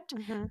into Egypt,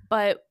 Mhm.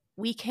 but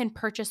we can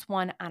purchase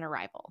one on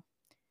arrival,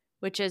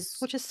 which is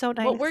Which is so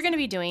what we're nice. going to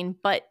be doing,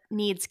 but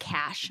needs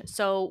cash.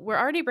 So we're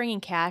already bringing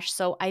cash.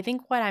 So I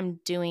think what I'm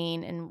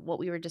doing and what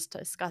we were just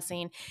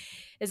discussing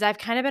is I've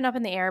kind of been up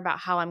in the air about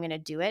how I'm going to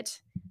do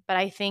it, but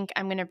I think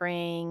I'm going to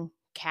bring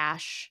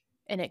cash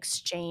and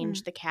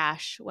exchange Mm. the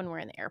cash when we're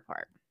in the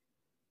airport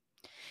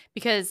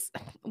because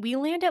we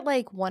land at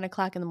like 1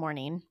 o'clock in the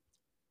morning.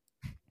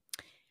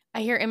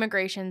 I hear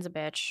immigration's a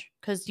bitch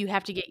because you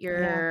have to get Yeah.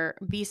 your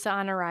visa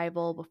on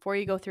arrival before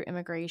you go through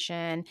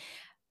immigration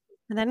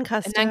And then and then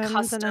customs, and then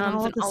customs all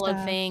of and the all of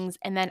stuff. things.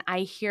 And then I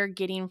hear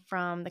getting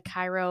from the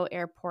Cairo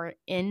airport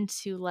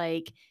into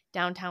like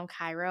downtown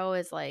Cairo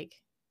is like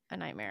a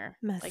nightmare.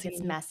 Like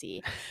it's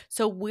Messy. messy.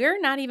 So we're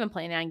not even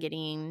planning on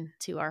getting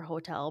to our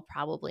hotel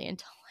probably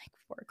until like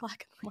 4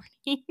 o'clock in the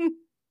morning.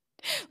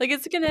 Like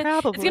it's gonna be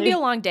a Probably.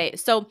 long day.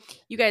 So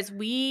you guys,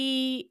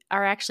 we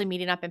are actually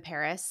meeting up in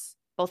Paris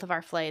both of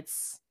our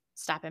flights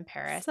stop in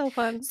Paris. So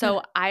fun.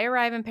 So I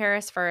arrive in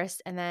Paris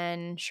first, and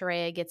then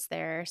Sharia gets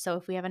there. So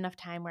if we have enough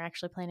time, we're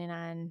actually planning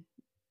on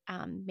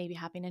maybe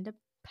hopping into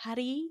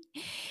Paris,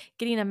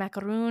 getting a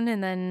macaroon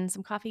and then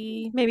some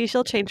coffee. Maybe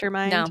she'll change her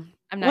mind. No,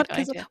 I'm not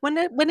going 'Cause to. when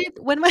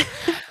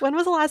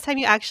was the last time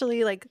you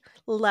actually like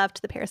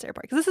left the Paris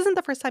airport? Because this isn't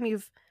the first time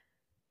you've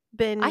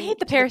been. I hate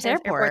the to Paris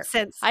airport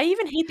since. I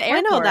even hate the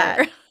Well,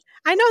 airport.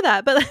 I know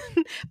that,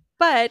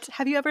 but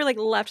have you ever like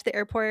left the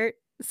airport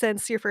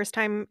since your first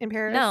time in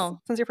Paris?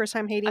 No. Since your first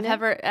time hating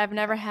it? I've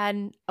never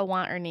had a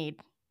want or need.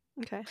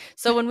 Okay.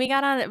 So when we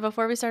got on it,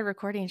 before we started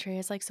recording,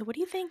 Shreya's like, so what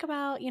do you think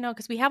about,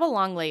 because we have a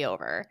long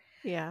layover.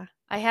 Yeah.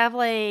 I have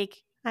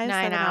like I have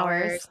 9 7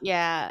 hours.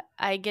 Yeah.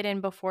 I get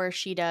in before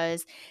she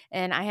does.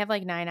 And I have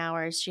like 9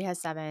 hours. She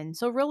has 7.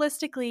 So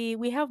realistically,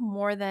 we have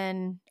more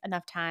than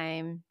enough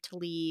time to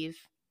leave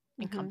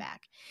and come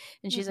back.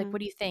 And she's like, what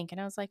do you think?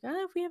 And I was like,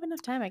 if we have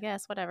enough time, I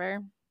guess, whatever.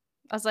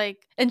 I was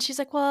like, and she's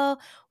like,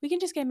 well, we can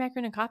just get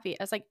macaron and coffee.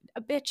 I was like,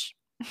 bitch.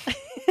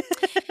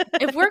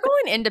 If we're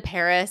going into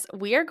Paris,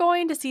 we are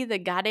going to see the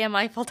goddamn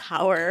Eiffel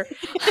Tower.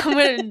 I'm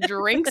going to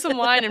drink some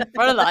wine in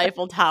front of the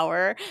Eiffel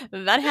Tower,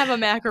 then have a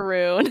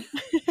macaroon.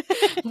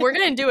 We're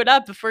going to do it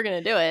up if we're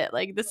going to do it.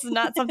 Like, this is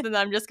not something that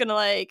I'm just going to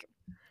like,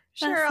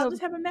 sure, I'll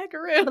just have a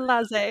macaroon.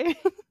 Blasé.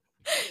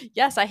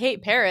 Yes, I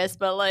hate Paris,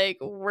 but like,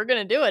 we're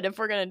going to do it if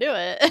we're going to do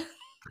it.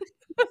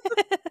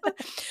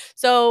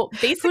 So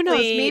basically,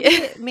 who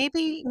knows?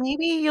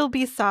 Maybe you'll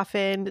be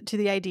softened to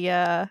the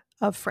idea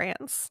of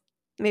France.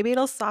 Maybe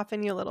it'll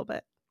soften you a little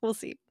bit. We'll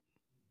see.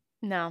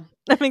 No.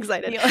 I'm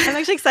excited. I'm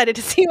actually excited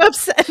to see you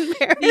upset in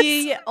Paris.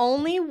 The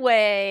only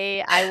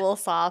way I will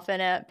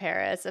soften at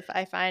Paris if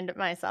I find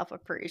myself a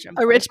Parisian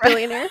boyfriend. A rich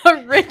billionaire?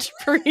 A rich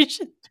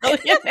Parisian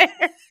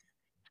billionaire.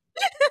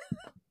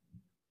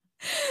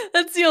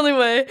 That's the only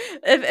way.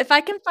 If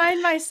I can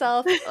find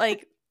myself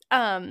like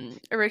a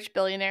rich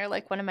billionaire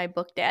like one of my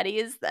book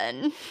daddies,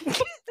 then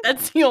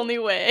that's the only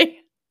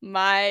way.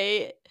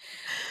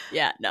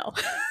 No.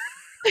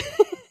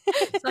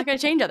 It's not going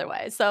to change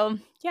otherwise. So,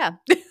 yeah.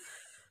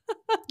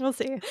 We'll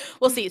see.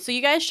 We'll see. So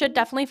you guys should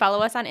definitely follow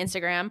us on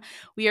Instagram.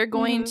 We are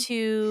going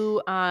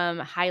to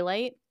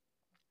highlight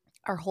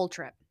our whole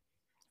trip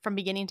from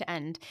beginning to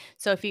end.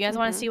 So if you guys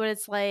want to see what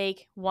it's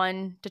like,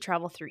 one, to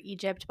travel through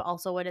Egypt, but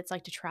also what it's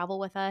like to travel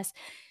with us,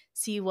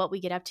 see what we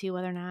get up to,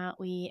 whether or not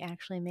we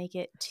actually make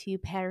it to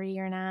Paris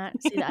or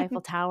not, see the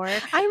Eiffel Tower.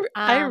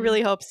 I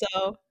really hope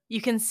so.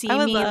 You can see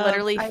me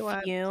literally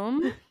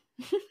fume.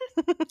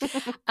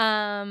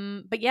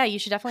 But yeah, you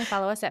should definitely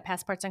follow us at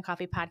Passports and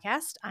Coffee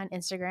Podcast on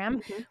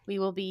Instagram. We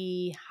will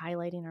be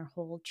highlighting our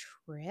whole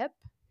trip.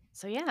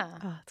 So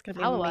yeah, it's gonna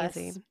be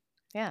amazing. Us.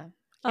 Yeah,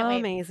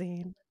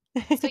 amazing.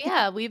 So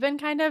yeah, we've been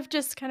kind of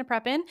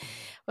prepping.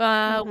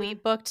 We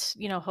booked,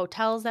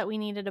 hotels that we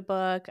needed to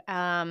book.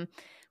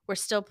 We're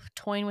still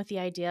toying with the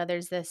idea.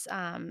 There's this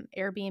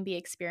Airbnb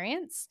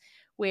experience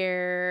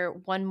where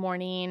one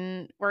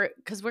morning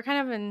because we're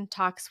kind of in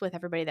talks with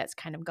everybody that's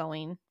kind of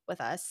going with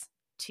us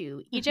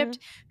to Egypt,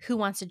 who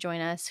wants to join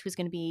us, who's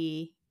going to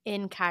be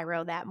in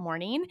Cairo that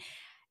morning,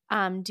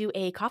 do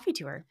a coffee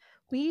tour.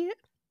 We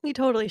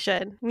totally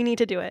should. We need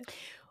to do it.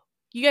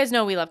 You guys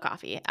know we love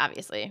coffee,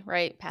 obviously,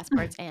 right?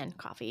 Passports and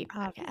Coffee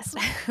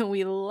podcast.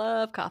 We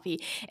love coffee.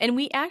 And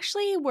we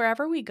actually,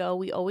 wherever we go,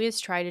 we always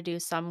try to do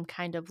some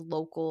kind of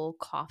local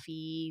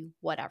coffee,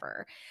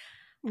 whatever.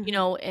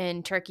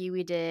 In Turkey,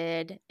 we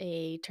did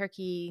a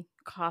Turkey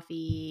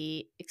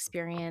coffee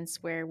experience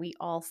where we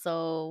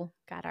also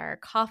got our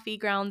coffee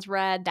grounds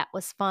read. That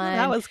was fun.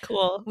 That was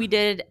cool. We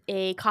did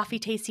a coffee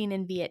tasting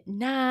in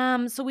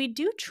Vietnam. So we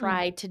do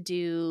try to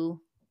do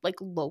like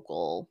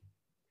local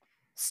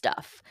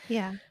stuff.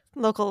 Yeah.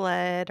 Local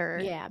led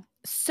Yeah.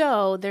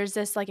 So there's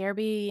this like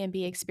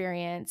Airbnb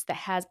experience that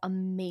has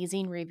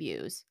amazing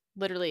reviews,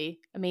 literally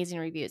amazing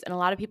reviews. And a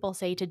lot of people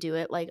say to do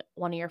it like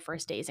one of your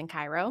first days in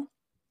Cairo,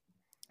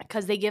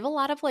 because they give a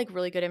lot of like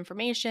really good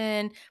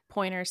information,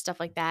 pointers,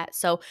 stuff like that.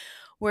 So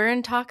we're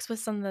in talks with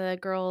some of the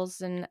girls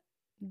and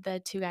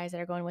the 2 guys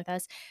that are going with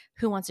us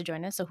who wants to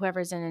join us. So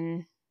whoever's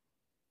in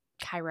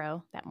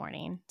Cairo that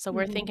morning. So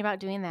we're thinking about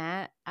doing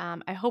that.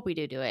 I hope we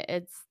do it.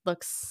 It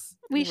looks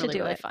should do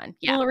really it. Fun.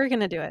 Yeah, well, we're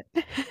gonna do it.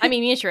 I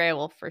mean, me and Shreya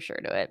will for sure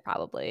do it.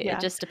 Probably. Yeah.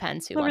 It just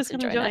depends who wants to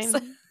join us.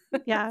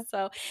 Yeah.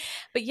 So,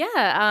 but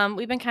yeah,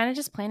 we've been kind of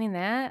just planning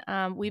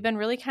that. We've been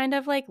really kind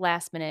of like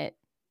last minute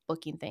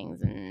booking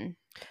things and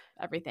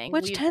everything,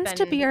 which tends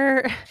to be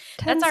our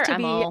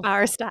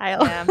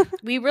style. Yeah.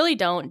 We really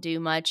don't do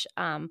much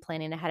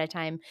planning ahead of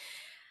time,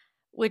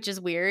 which is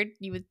weird.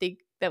 You would think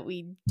that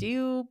we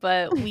do,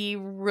 but we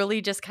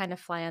really just kind of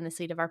fly on the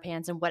seat of our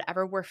pants, and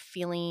whatever we're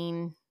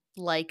feeling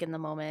like in the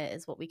moment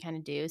is what we kind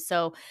of do.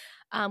 So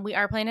we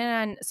are planning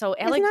on it's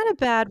not a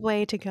bad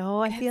way to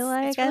go. I feel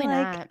like it's really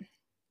not.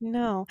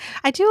 No,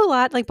 I do a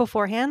lot like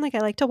beforehand. Like I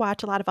like to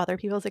watch a lot of other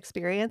people's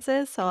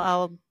experiences, so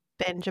I'll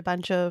binge a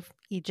bunch of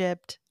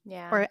Egypt.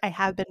 Yeah. Or I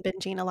have been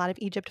binging a lot of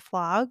Egypt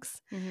vlogs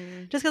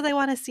just because I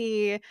want to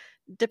see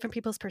different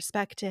people's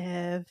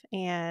perspective,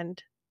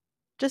 and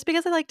just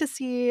because I like to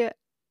see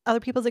other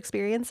people's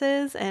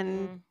experiences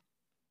and Mm,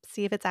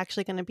 see if it's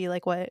actually going to be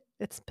like what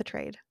it's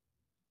portrayed.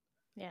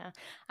 yeah,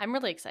 I'm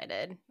really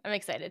excited. I'm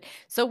excited.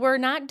 So we're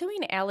not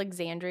doing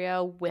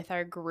Alexandria with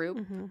our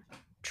group Hmm.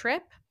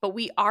 trip, but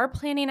we are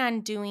planning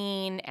on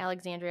doing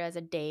Alexandria as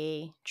a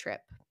day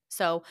trip.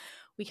 So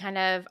we kind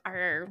of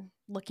are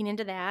looking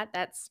into that.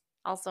 That's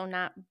also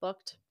not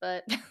booked,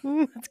 but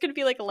it's going to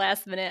be like a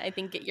last minute, I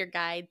think, get your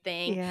guide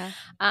thing. Yeah.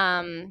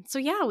 So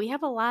yeah, we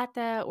have a lot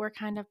that we're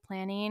kind of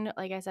planning.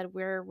 Like I said,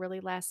 we're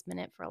really last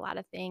minute for a lot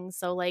of things.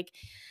 So like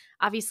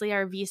obviously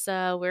our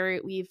visa,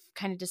 we've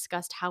kind of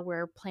discussed how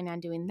we're planning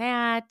on doing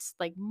that,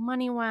 like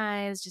money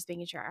wise, just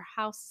making sure our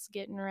house is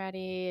getting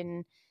ready.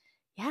 And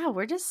yeah,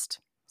 we're just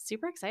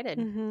super excited.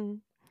 Hmm.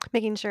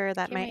 Making sure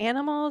that Can't my wait.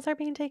 animals are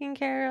being taken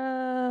care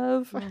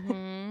of.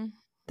 Mm-hmm.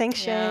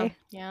 Thanks, Yeah, Shay.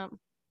 yeah.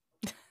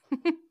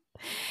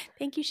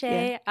 Thank you,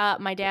 Yeah. Shay.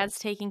 My dad's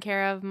taking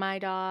care of my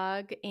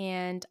dog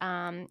and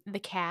the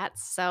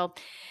cats. So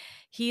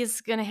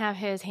he's going to have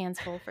his hands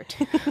full for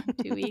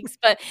 2 weeks.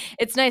 But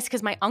it's nice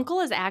because my aunt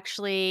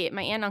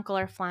and uncle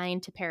are flying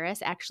to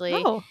Paris actually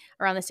Oh,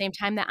 around the same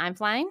time that I'm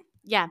flying.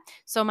 Yeah.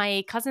 So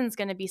my cousin's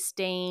going to be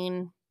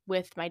staying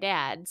with my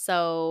dad.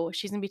 So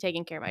she's going to be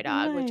taking care of my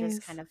dog, which is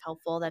nice. kind of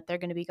helpful that they're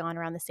going to be gone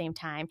around the same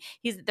time.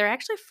 They're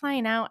actually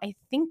flying out, I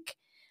think,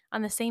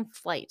 on the same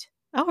flight.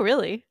 Oh,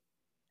 really?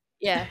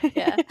 Yeah,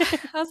 yeah.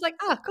 I was like,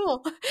 "Oh,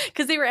 cool,"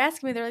 because they were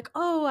asking me, they're like,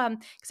 "Oh,"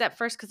 because at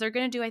first, because they're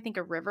gonna do, I think,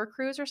 a river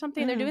cruise or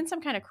something. They're Mm, doing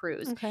some kind of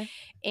cruise, okay.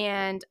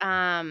 and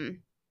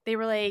they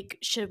were like,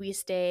 "Should we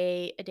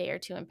stay a day or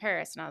two in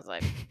Paris?" And I was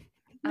like,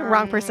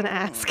 Wrong person to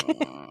ask.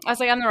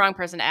 "I'm the wrong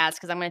person to ask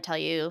because I'm gonna tell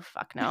you,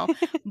 fuck no."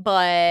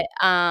 But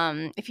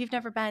if you've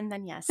never been,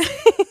 then yes,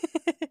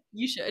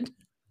 you should.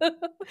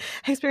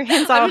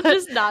 Experience I'm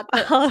just not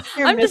the all of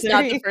your I'm just not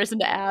the misery. person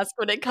to ask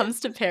when it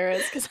comes to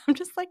Paris because I'm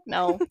just like,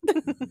 no,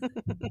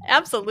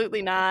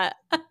 absolutely not.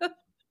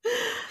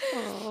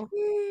 Oh.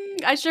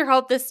 I sure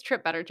hope this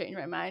trip better change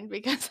my mind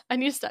because I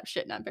need to stop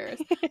shitting on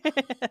Paris.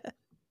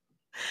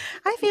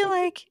 I feel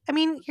like, I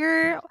mean,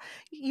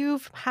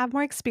 you've had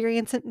more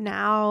experience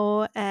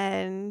now,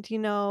 and I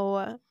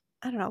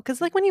don't know, because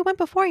like when you went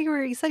before,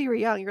 you said you were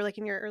young. You were like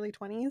in your early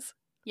 20s.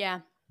 Yeah.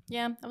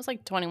 Yeah. I was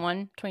like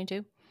 21,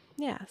 22.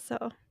 Yeah, so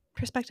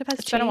perspective has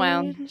It's been a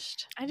while.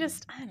 changed. I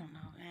don't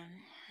know, man.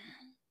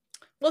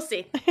 We'll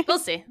see. We'll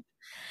see.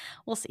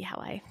 We'll see how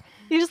I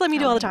You just let me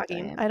do all the handle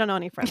talking. it. I don't know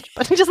any French,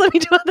 but just let me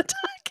do all the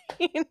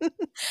talking.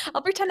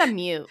 I'll pretend I'm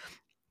mute.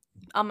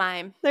 I'll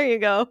mime. There you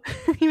go.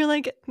 You were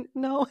like,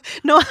 no,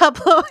 no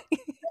hablo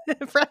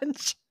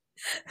French.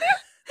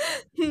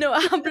 No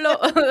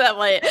hablo that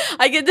way.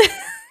 I get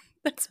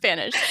that's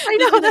Spanish. I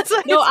know, that's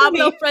why No it's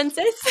hablo funny.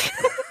 francés.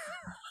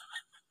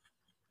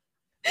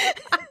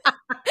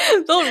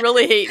 They'll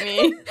really hate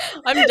me.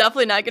 I'm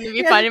definitely not going to be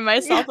Yeah, finding yeah,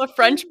 myself a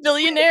French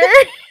billionaire.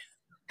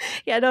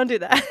 yeah, don't do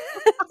that.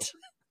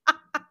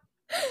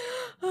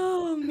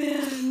 Oh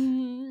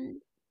man.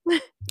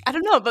 I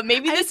don't know, but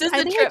maybe I this is I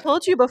the think I trip.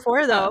 told you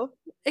before, Huh? though.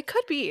 It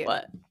could be.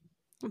 What?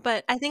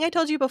 But I think I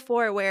told you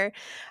before where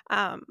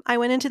I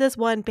went into this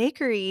one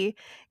bakery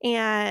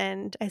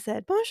and I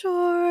said,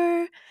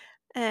 "Bonjour."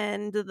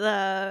 And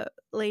the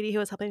lady who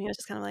was helping me was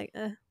just kind of like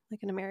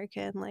an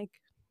American, like,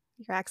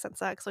 your accent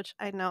sucks, which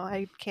I know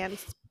I can't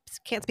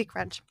speak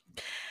French.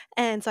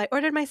 And so I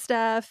ordered my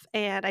stuff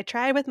and I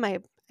tried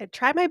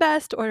my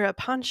best to order a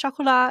pain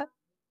chocolat.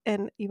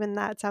 And even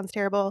that sounds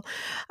terrible.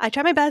 I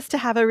tried my best to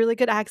have a really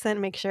good accent,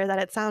 make sure that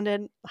it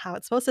sounded how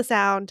it's supposed to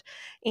sound.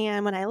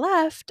 And when I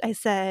left, I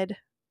said,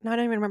 no, I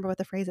don't even remember what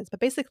the phrase is, but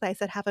basically I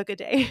said, have a good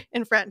day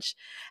in French.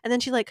 And then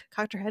she like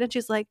cocked her head and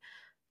she's like,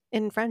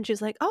 in French,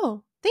 she's like,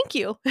 oh, thank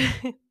you.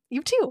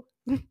 You too.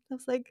 I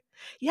was like,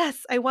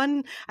 yes, I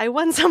won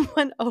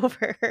someone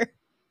over.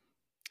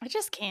 I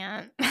just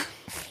can't.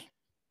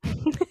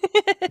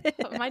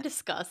 My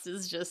disgust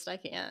is just I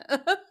can't.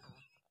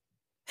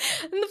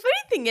 And the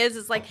funny thing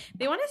is like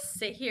they want to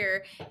sit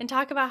here and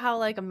talk about how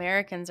like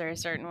Americans are a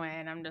certain way,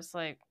 and I'm just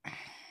like,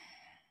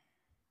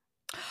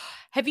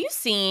 have you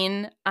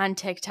seen on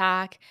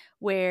TikTok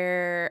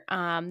where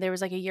there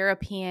was like a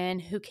European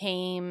who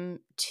came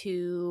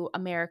to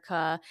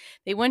America?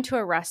 They went to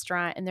a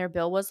restaurant and their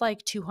bill was like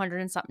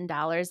 $200 and something,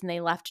 and they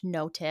left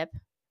no tip.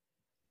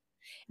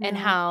 And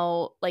No.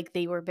 how like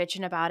they were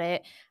bitching about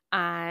it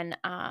on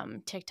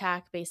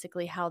TikTok,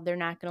 basically how they're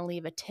not going to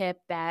leave a tip,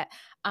 that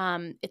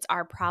it's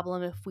our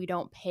problem if we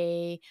don't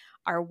pay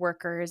our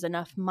workers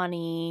enough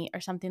money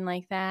or something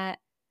like that.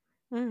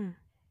 Mm.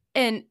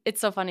 And it's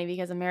so funny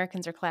because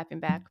Americans are clapping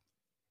back.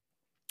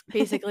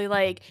 Basically,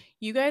 like,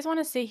 you guys want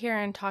to sit here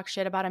and talk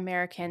shit about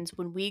Americans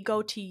when we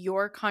go to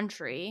your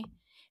country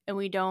and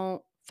we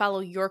don't follow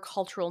your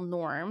cultural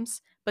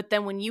norms. But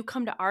then when you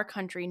come to our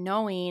country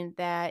knowing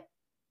that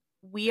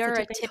It's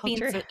a tipping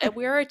culture.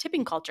 we are a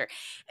tipping culture.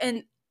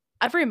 And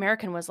every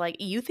American was like,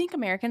 you think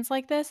Americans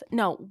like this?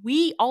 No,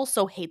 we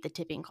also hate the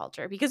tipping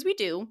culture because we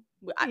do.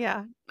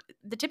 Yeah.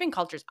 The tipping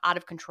culture is out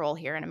of control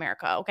here in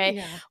America, okay?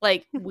 Yeah.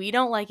 Like, we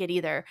don't like it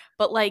either.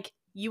 But like,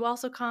 you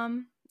also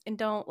come and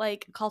don't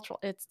like cultural.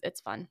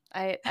 It's fun.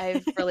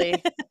 I've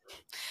really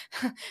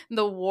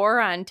the war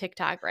on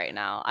TikTok right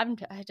now.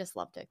 I just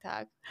love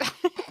TikTok.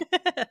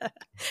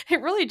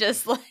 It really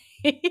just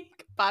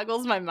like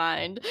boggles my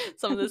mind,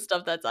 some of the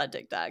stuff that's on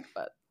TikTok,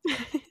 but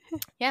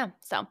yeah.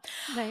 So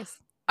Nice.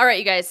 all right,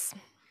 you guys.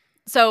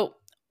 So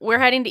we're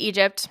heading to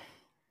Egypt.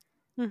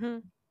 Mm-hmm.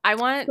 I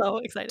want So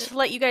excited. to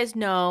let you guys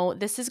know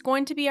this is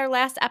going to be our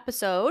last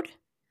episode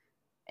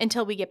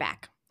until we get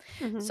back.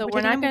 Mm-hmm. So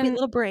we're not going to be a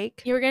little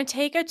break. You're going to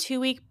take a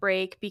 2-week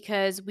break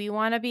because we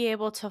want to be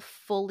able to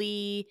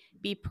fully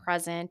be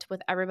present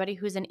with everybody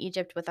who's in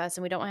Egypt with us,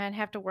 and we don't want to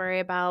have to worry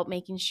about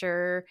making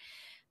sure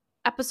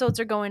episodes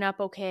are going up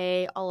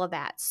okay, all of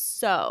that.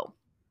 So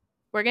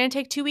we're going to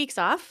take 2 weeks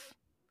off.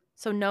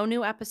 So no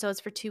new episodes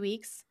for 2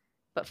 weeks,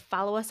 but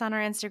follow us on our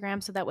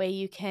Instagram so that way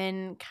you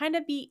can kind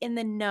of be in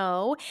the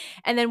know.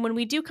 And then when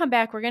we do come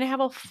back, we're going to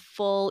have a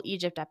full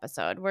Egypt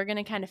episode. We're going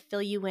to kind of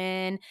fill you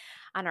in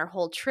on our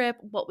whole trip,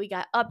 what we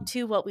got up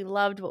to, what we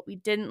loved, what we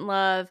didn't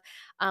love,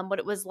 what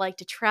it was like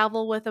to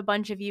travel with a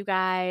bunch of you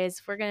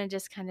guys. We're going to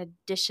just kind of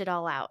dish it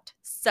all out.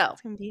 So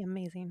it's going to be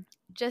amazing.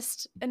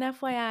 Just an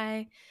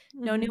FYI,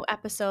 no new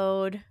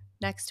episode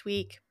next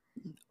week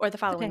or the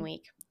following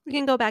week. We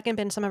can go back and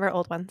binge some of our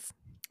old ones.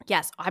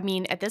 Yes. I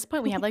mean, at this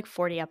point, we have like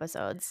 40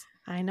 episodes.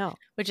 I know.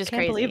 Which is Can't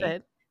crazy. believe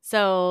it.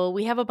 So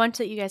we have a bunch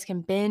that you guys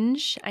can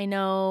binge. I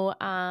know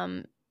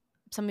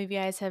some of you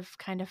guys have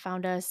kind of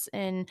found us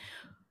in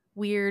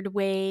weird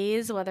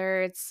ways,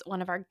 whether it's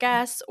one of our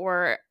guests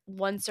or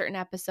one certain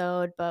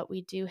episode, but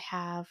we do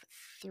have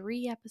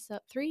 3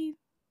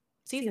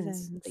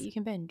 seasons that you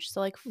can binge. So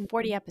like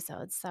 40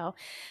 episodes. So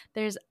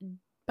there's a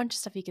bunch of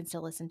stuff you can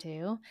still listen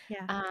to.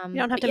 Yeah. You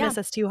don't have to miss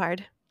us too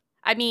hard.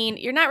 I mean,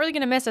 you're not really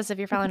going to miss us if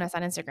you're following us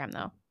on Instagram,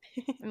 though.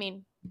 I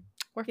mean,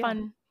 we're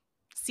fun.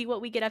 See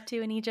what we get up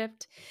to in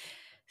Egypt.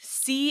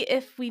 See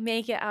if we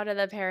make it out of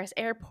the Paris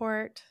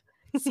airport.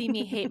 See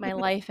me hate my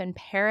life in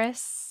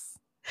Paris.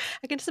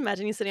 I can just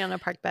imagine you sitting on a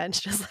park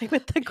bench just like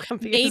with the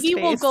grumpiest Maybe face.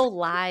 We'll go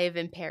live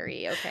in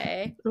Paris,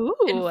 okay? Ooh.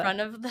 In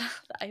front of the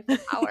Eiffel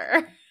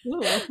Tower.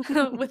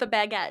 With a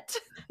baguette.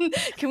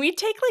 Can we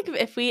take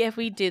like if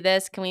we do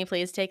this, can we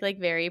please take like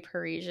very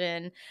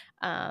Parisian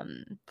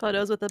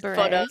photos with a beret?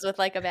 Photos with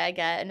like a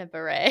baguette and a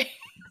beret.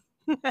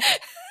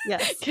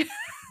 Yes.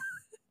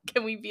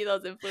 Can we be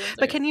those influencers?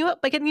 But can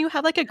you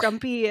have like a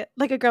grumpy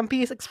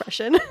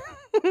expression?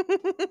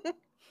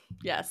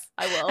 Yes,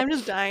 I will. I'm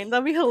just dying.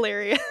 That'd be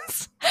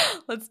hilarious.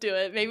 Let's do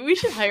it. Maybe we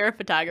should hire a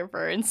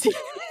photographer and see.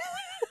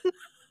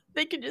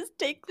 They could just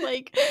take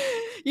like,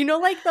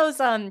 like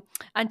those on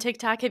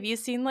TikTok. Have you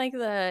seen like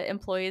the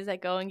employees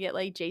that go and get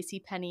like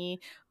JCPenney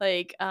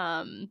like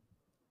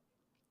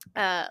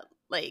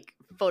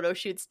photo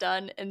shoots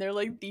done, and they're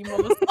like the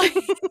most like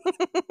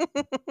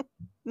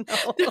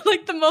no. They're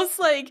like the most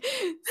like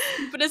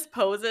stupidest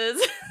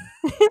poses.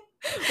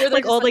 Where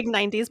like old like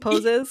 90s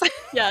poses.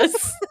 Yes.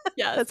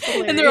 That's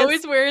hilarious. And they're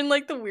always wearing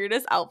like the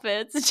weirdest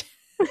outfits.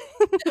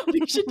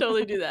 We should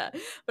totally do that.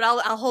 But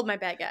I'll hold my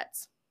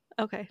baguettes.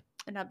 Okay.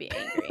 And I'll be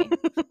angry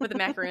with a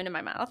macaroon in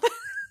my mouth.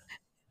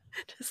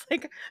 Just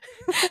like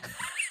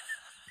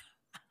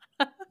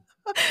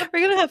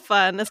we're gonna have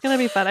fun. It's gonna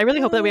be fun. I really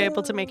hope that we're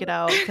able to make it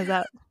out because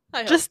that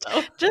just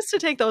to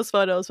take those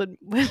photos would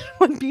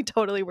be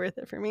totally worth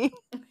it for me.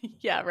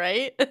 Yeah,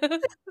 right.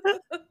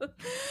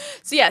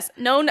 So yes,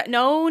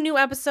 no new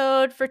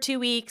episode for 2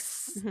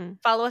 weeks. Mm-hmm.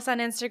 Follow us on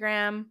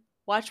Instagram.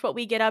 Watch what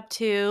we get up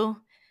to,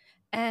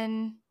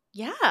 and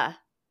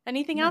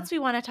anything else we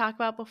want to talk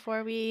about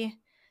before we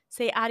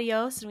say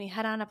adios and we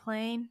head on a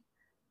plane?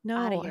 No.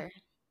 Out of here.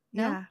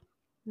 No? Yeah.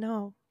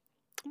 No.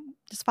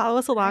 Just follow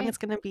us along. Right. It's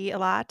going to be a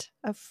lot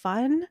of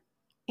fun,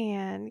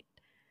 and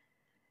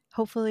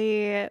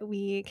hopefully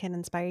we can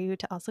inspire you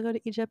to also go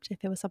to Egypt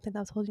if it was something that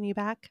was holding you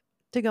back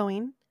to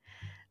going.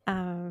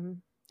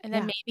 And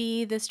then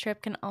maybe this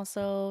trip can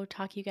also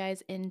talk you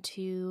guys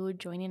into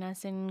joining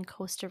us in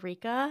Costa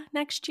Rica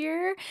next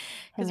year,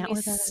 because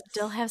we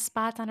still have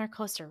spots on our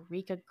Costa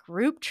Rica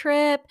group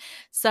trip.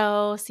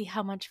 So see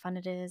how much fun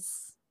it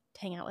is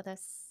to hang out with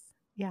us.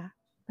 Yeah.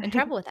 And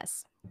travel with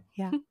us.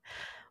 Yeah.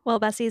 Well,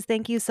 besties,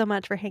 thank you so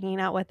much for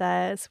hanging out with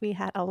us. We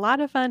had a lot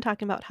of fun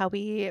talking about how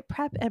we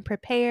prep and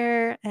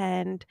prepare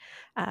and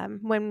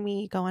when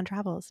we go on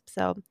travels.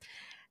 So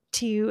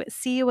to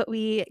see what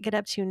we get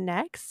up to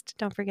next,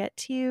 don't forget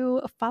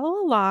to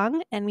follow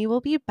along, and we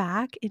will be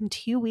back in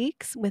 2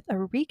 weeks with a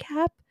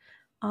recap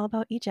all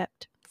about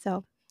Egypt.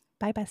 So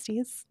bye,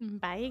 besties.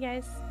 Bye, you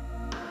guys.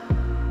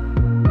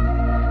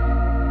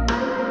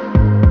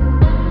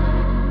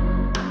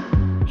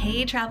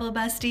 Hey, travel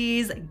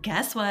besties,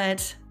 guess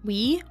what?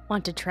 We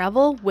want to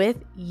travel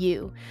with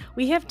you.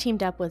 We have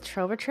teamed up with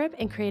TrovaTrip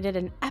and created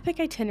an epic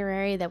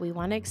itinerary that we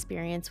want to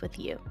experience with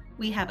you.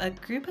 We have a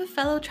group of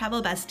fellow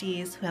travel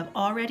besties who have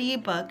already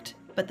booked,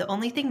 but the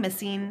only thing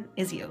missing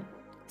is you.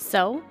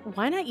 So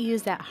why not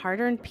use that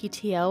hard-earned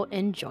PTO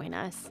and join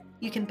us?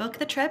 You can book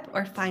the trip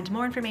or find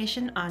more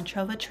information on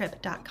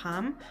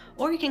trovatrip.com,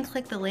 or you can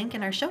click the link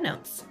in our show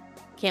notes.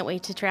 Can't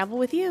wait to travel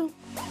with you.